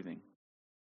you're breathing?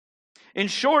 In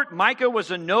short, Micah was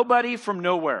a nobody from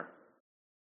nowhere.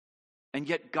 And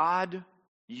yet God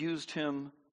used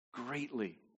him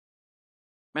greatly.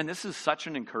 Man, this is such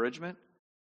an encouragement.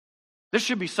 This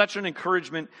should be such an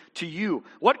encouragement to you.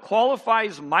 What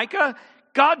qualifies Micah?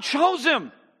 God chose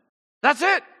him. That's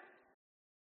it.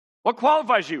 What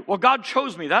qualifies you? Well, God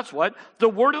chose me. That's what. The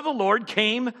word of the Lord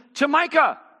came to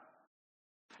Micah.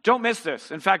 Don't miss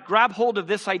this. In fact, grab hold of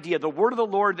this idea, the word of the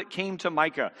Lord that came to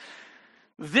Micah.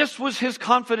 This was his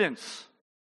confidence,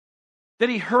 that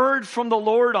he heard from the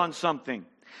Lord on something.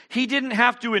 He didn't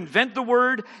have to invent the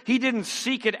word. He didn't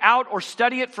seek it out or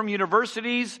study it from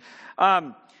universities.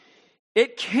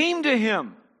 It came to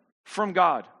him from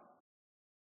God.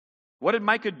 What did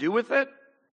Micah do with it?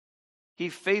 He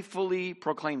faithfully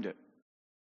proclaimed it.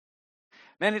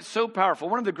 Man, it's so powerful.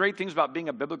 One of the great things about being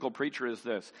a biblical preacher is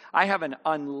this. I have an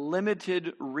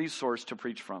unlimited resource to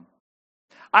preach from.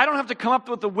 I don't have to come up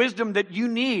with the wisdom that you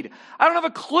need. I don't have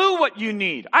a clue what you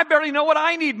need. I barely know what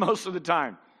I need most of the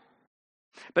time.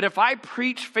 But if I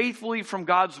preach faithfully from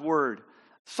God's word,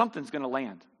 something's going to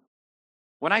land.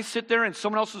 When I sit there and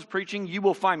someone else is preaching, you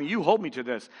will find me. You hold me to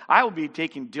this. I will be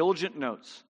taking diligent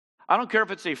notes. I don't care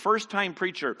if it's a first-time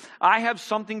preacher. I have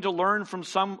something to learn from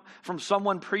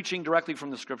someone preaching directly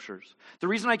from the Scriptures. The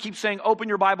reason I keep saying, open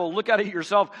your Bible, look at it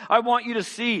yourself, I want you to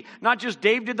see, not just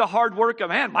Dave did the hard work of,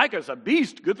 man, Micah's a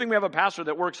beast. Good thing we have a pastor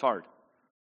that works hard.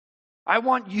 I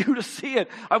want you to see it.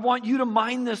 I want you to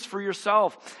mine this for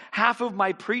yourself. Half of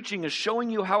my preaching is showing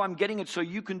you how I'm getting it so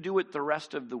you can do it the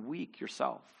rest of the week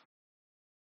yourself.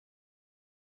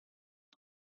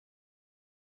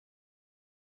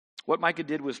 What Micah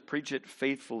did was preach it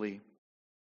faithfully.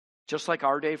 Just like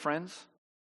our day, friends,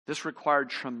 this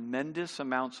required tremendous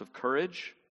amounts of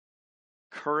courage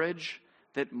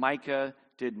that Micah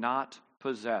did not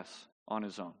possess on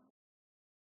his own.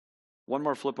 One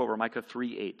more flip over, Micah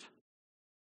 3:8.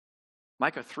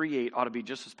 Micah 3:8 ought to be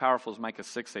just as powerful as Micah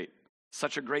 6:8.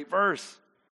 Such a great verse.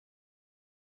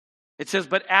 It says,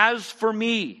 but as for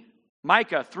me,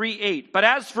 Micah 3:8, but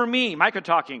as for me, Micah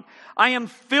talking, I am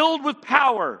filled with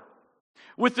power,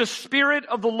 with the Spirit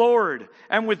of the Lord,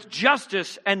 and with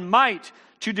justice and might,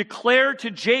 to declare to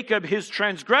Jacob his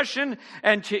transgression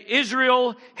and to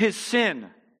Israel his sin.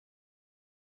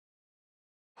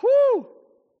 Whoo!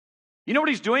 You know what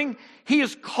he's doing? He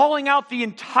is calling out the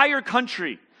entire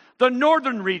country, the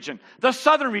northern region, the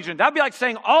southern region. That'd be like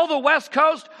saying all the West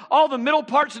Coast, all the middle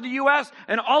parts of the U.S.,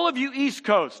 and all of you East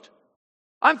Coast.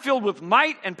 I'm filled with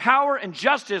might and power and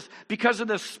justice because of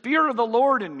the Spirit of the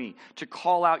Lord in me to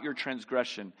call out your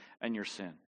transgression and your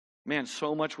sin. Man,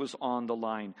 so much was on the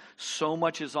line. So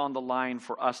much is on the line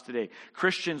for us today.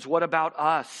 Christians, what about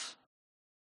us?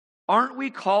 Aren't we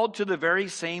called to the very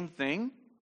same thing?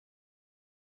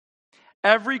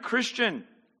 Every Christian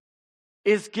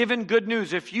is given good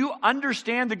news. If you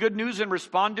understand the good news and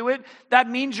respond to it, that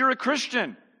means you're a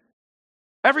Christian.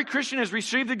 Every Christian has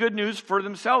received the good news for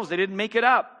themselves. They didn't make it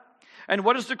up. And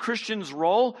what is the Christian's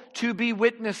role? To be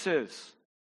witnesses.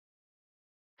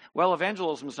 Well,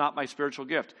 evangelism is not my spiritual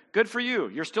gift. Good for you.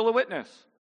 You're still a witness.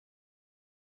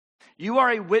 You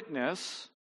are a witness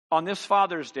on this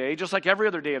Father's Day, just like every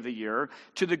other day of the year,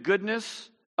 to the goodness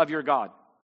of your God.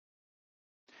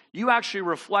 You actually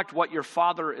reflect what your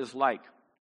Father is like.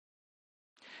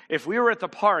 If we were at the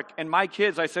park and my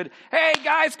kids, I said, hey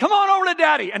guys, come on over to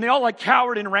Daddy. And they all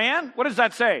cowered and ran. What does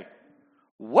that say?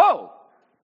 Whoa,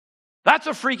 that's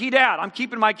a freaky dad. I'm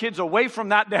keeping my kids away from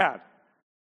that dad.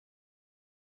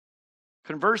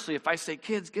 Conversely, if I say,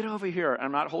 kids, get over here, and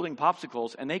I'm not holding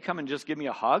popsicles, and they come and just give me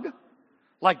a hug,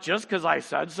 just because I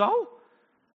said so,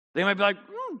 they might be like,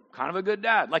 kind of a good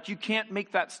dad. You can't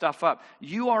make that stuff up.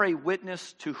 You are a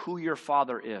witness to who your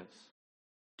Father is.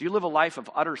 Do you live a life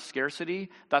of utter scarcity?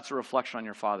 That's a reflection on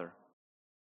your Father.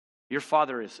 Your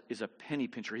Father is a penny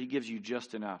pincher. He gives you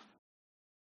just enough.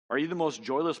 Are you the most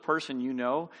joyless person you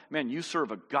know? Man, you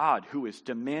serve a God who is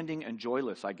demanding and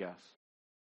joyless, I guess.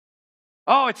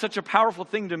 Oh, it's such a powerful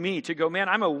thing to me to go, man,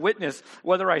 I'm a witness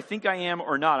whether I think I am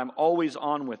or not. I'm always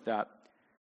on with that.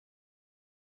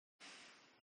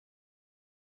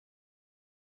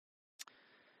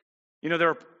 There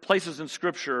are places in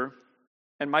Scripture,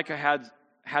 and Micah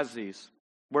has these,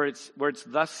 where it's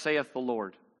thus saith the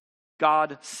Lord.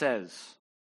 God says.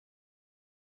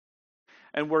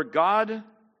 And where God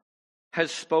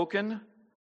has spoken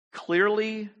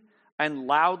clearly and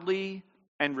loudly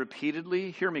and repeatedly,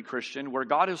 hear me, Christian, where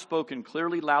God has spoken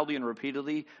clearly, loudly, and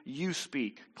repeatedly, you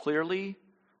speak clearly,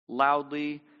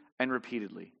 loudly, and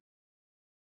repeatedly.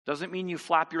 Doesn't mean you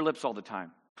flap your lips all the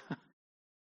time.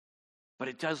 But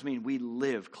it does mean we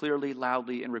live clearly,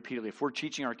 loudly, and repeatedly. If we're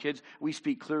teaching our kids, we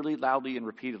speak clearly, loudly, and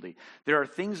repeatedly. There are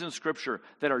things in Scripture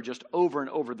that are just over and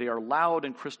over. They are loud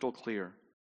and crystal clear.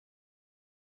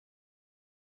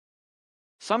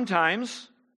 Sometimes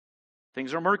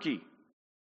things are murky.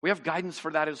 We have guidance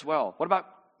for that as well. What about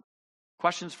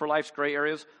questions for life's gray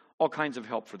areas? All kinds of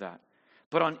help for that.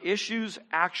 But on issues,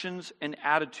 actions, and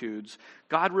attitudes,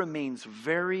 God remains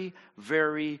very,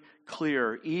 very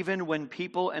clear, even when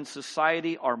people and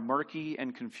society are murky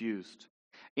and confused.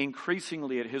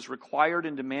 Increasingly, it has required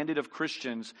and demanded of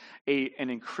Christians an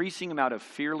increasing amount of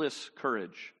fearless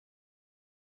courage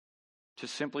to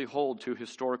simply hold to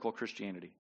historical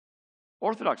Christianity,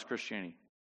 Orthodox Christianity.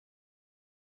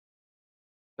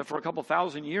 But for a couple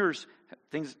thousand years,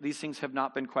 these things have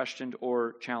not been questioned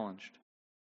or challenged.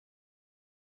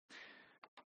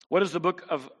 What is the book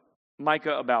of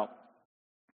Micah about?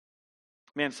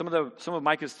 Man, some of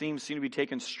Micah's themes seem to be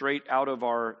taken straight out of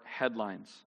our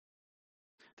headlines.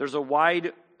 There's a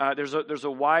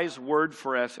wise word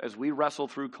for us as we wrestle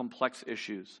through complex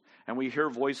issues, and we hear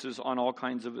voices on all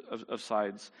kinds of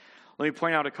sides. Let me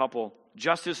point out a couple.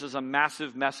 Justice is a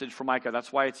massive message for Micah.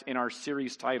 That's why it's in our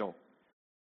series title.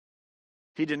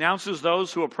 He denounces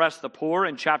those who oppress the poor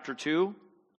in chapter 2.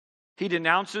 He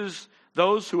denounces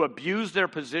those who abuse their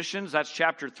positions. That's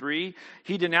chapter 3.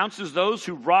 He denounces those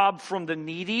who rob from the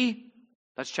needy.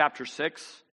 That's chapter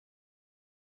 6.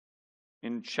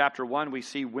 In chapter 1, we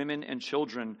see women and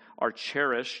children are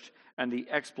cherished, and the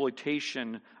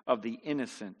exploitation of the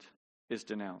innocent is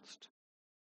denounced.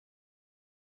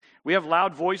 We have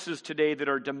loud voices today that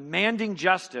are demanding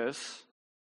justice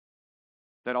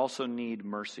that also need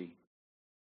mercy.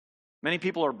 Many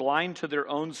people are blind to their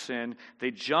own sin.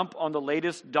 They jump on the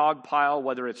latest dog pile,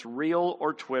 whether it's real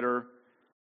or Twitter,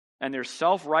 and their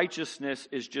self-righteousness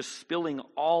is just spilling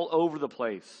all over the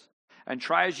place. And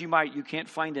try as you might, you can't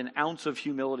find an ounce of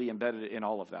humility embedded in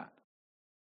all of that.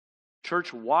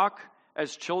 Church, walk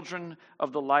as children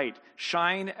of the light.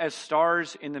 Shine as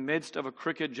stars in the midst of a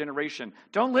crooked generation.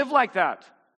 Don't live like that.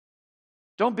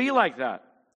 Don't be like that.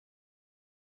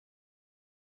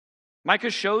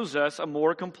 Micah shows us a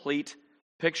more complete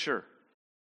picture.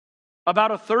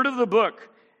 About a third of the book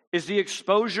is the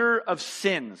exposure of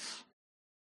sins.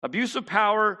 Abuse of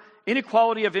power,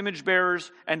 inequality of image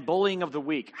bearers, and bullying of the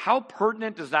weak. How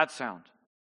pertinent does that sound?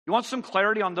 You want some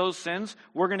clarity on those sins?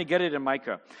 We're going to get it in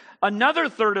Micah. Another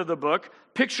third of the book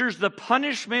pictures the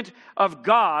punishment of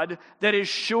God that is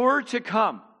sure to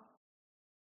come.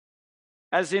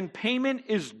 As in, payment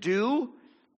is due,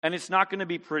 and it's not going to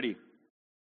be pretty.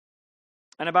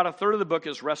 And about a third of the book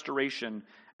is restoration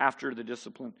after the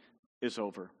discipline is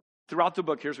over. Throughout the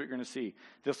book, here's what you're going to see.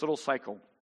 This little cycle.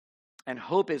 And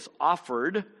hope is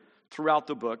offered throughout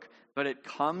the book, but it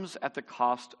comes at the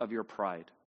cost of your pride.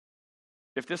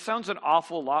 If this sounds an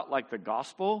awful lot like the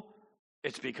gospel,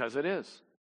 it's because it is.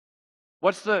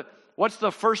 What's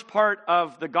the first part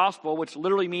of the gospel, which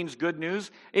literally means good news?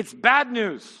 It's bad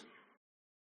news.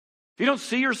 If you don't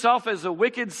see yourself as a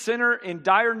wicked sinner in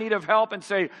dire need of help and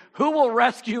say, who will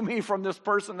rescue me from this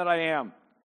person that I am?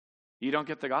 You don't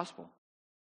get the gospel.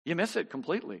 You miss it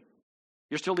completely.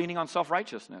 You're still leaning on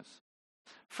self-righteousness.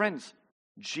 Friends,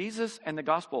 Jesus and the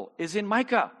gospel is in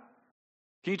Micah.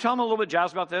 Can you tell them a little bit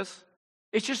jazzed about this?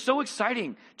 It's just so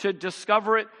exciting to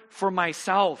discover it for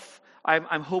myself.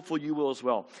 I'm hopeful you will as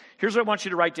well. Here's what I want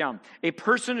you to write down. A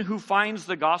person who finds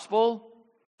the gospel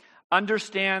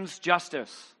understands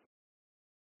justice.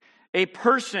 A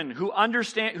person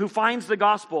who finds the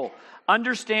gospel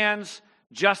understands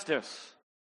justice.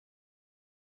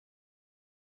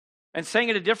 And saying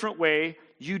it a different way,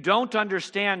 you don't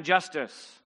understand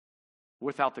justice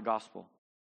without the gospel.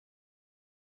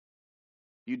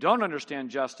 You don't understand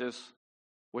justice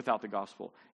without the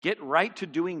gospel. Get right to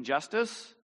doing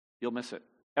justice, you'll miss it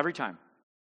every time.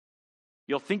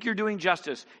 You'll think you're doing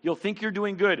justice. You'll think you're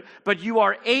doing good. But you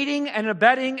are aiding and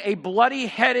abetting a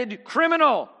bloody-headed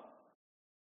criminal.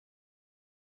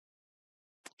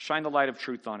 Shine the light of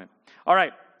truth on it. All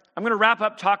right, I'm going to wrap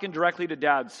up talking directly to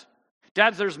dads.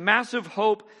 Dads, there's massive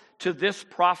hope to this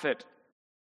prophet.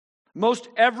 Most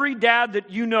every dad that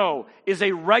you know is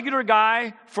a regular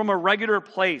guy from a regular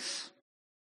place.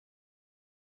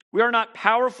 We are not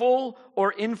powerful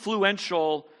or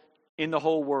influential in the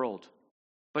whole world.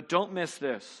 But don't miss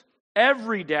this.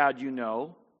 Every dad you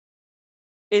know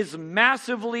is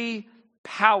massively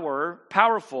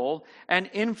powerful and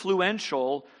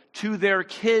influential to their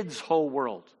kids' whole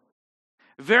world.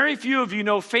 Very few of you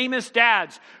know famous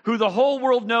dads who the whole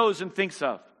world knows and thinks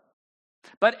of.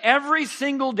 But every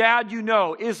single dad you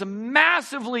know is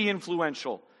massively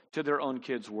influential to their own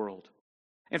kids' world.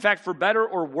 In fact, for better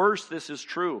or worse, this is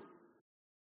true.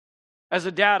 As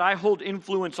a dad, I hold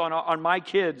influence on my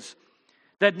kids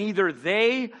that neither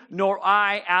they nor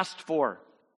I asked for.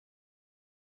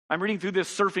 I'm reading through this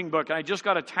surfing book, and I just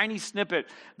got a tiny snippet.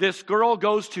 This girl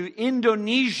goes to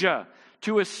Indonesia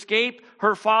to escape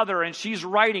her father, and she's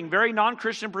writing, very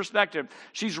non-Christian perspective,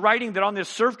 she's writing that on this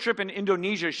surf trip in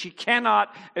Indonesia, she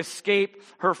cannot escape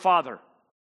her father.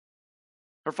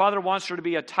 Her father wants her to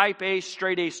be a type A,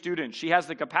 straight A student. She has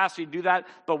the capacity to do that,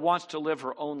 but wants to live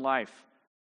her own life.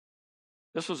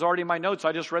 This was already in my notes.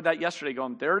 I just read that yesterday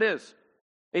going, there it is.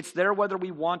 It's there whether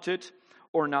we want it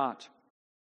or not.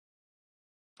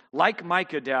 Like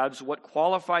Micah, dads, what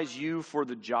qualifies you for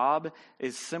the job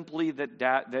is simply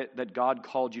that God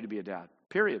called you to be a dad.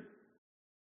 Period.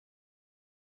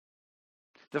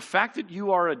 The fact that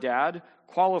you are a dad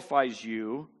qualifies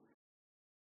you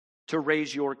to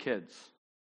raise your kids.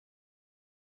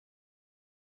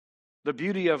 The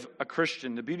beauty of a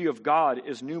Christian, the beauty of God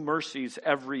is new mercies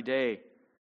every day.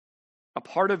 A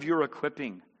part of your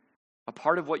equipping, a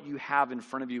part of what you have in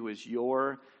front of you is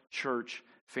your church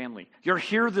family. You're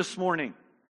here this morning.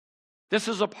 This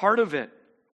is a part of it.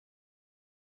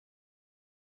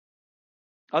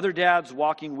 Other dads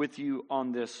walking with you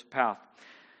on this path.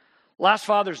 Last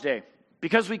Father's Day,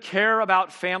 because we care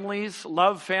about families,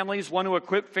 love families, want to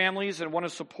equip families, and want to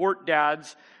support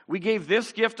dads, we gave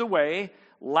this gift away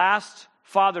last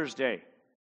Father's Day.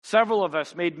 Several of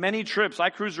us made many trips. I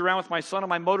cruised around with my son on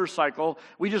my motorcycle.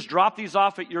 We just dropped these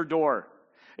off at your door.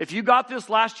 If you got this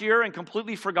last year and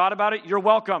completely forgot about it, you're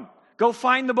welcome. Go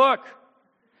find the book.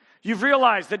 You've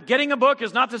realized that getting a book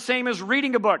is not the same as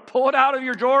reading a book. Pull it out of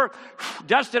your drawer,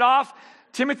 dust it off.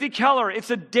 Timothy Keller, it's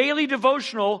a daily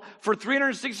devotional for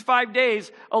 365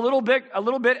 days, a little bit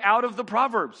out of the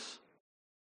Proverbs.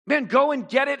 Man, go and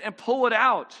get it and pull it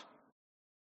out.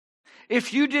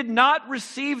 If you did not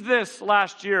receive this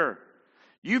last year,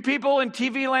 you people in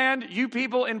TV land, you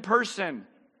people in person,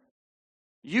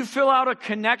 you fill out a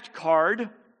Connect card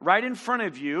right in front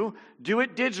of you, do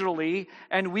it digitally,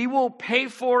 and we will pay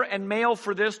for and mail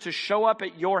for this to show up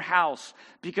at your house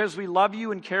because we love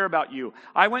you and care about you.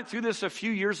 I went through this a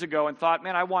few years ago and thought,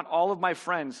 man, I want all of my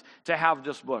friends to have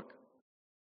this book.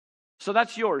 So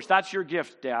that's yours. That's your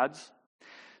gift, dads.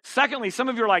 Secondly, some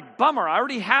of you are like, bummer, I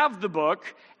already have the book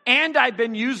and I've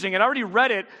been using it. I already read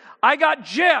it. I got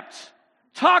gypped.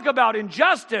 Talk about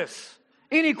injustice,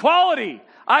 inequality.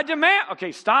 I demand.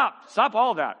 Okay, stop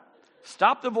all of that.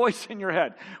 Stop the voice in your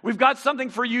head. We've got something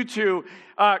for you too.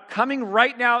 Coming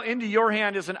right now into your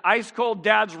hand is an ice-cold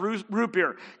dad's root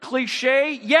beer.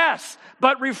 Cliche, yes,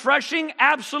 but refreshing,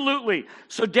 absolutely.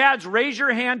 So dads, raise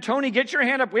your hand. Tony, get your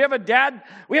hand up. We have a dad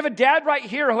right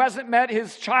here who hasn't met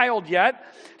his child yet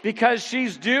because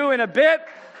she's due in a bit.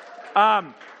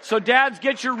 So dads,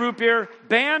 get your root beer.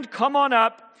 Band, come on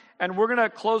up, and we're going to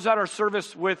close out our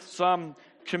service with some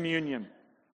communion.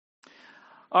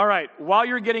 All right, while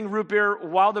you're getting root beer,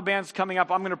 while the band's coming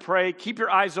up, I'm going to pray. Keep your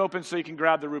eyes open so you can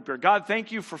grab the root beer. God,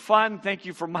 thank you for fun. Thank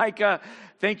you for Micah.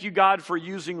 Thank you, God, for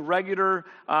using regular,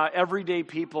 everyday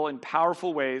people in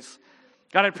powerful ways.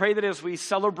 God, I pray that as we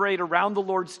celebrate around the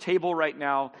Lord's table right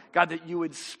now, God, that you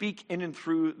would speak in and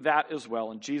through that as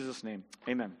well. In Jesus' name,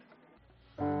 amen.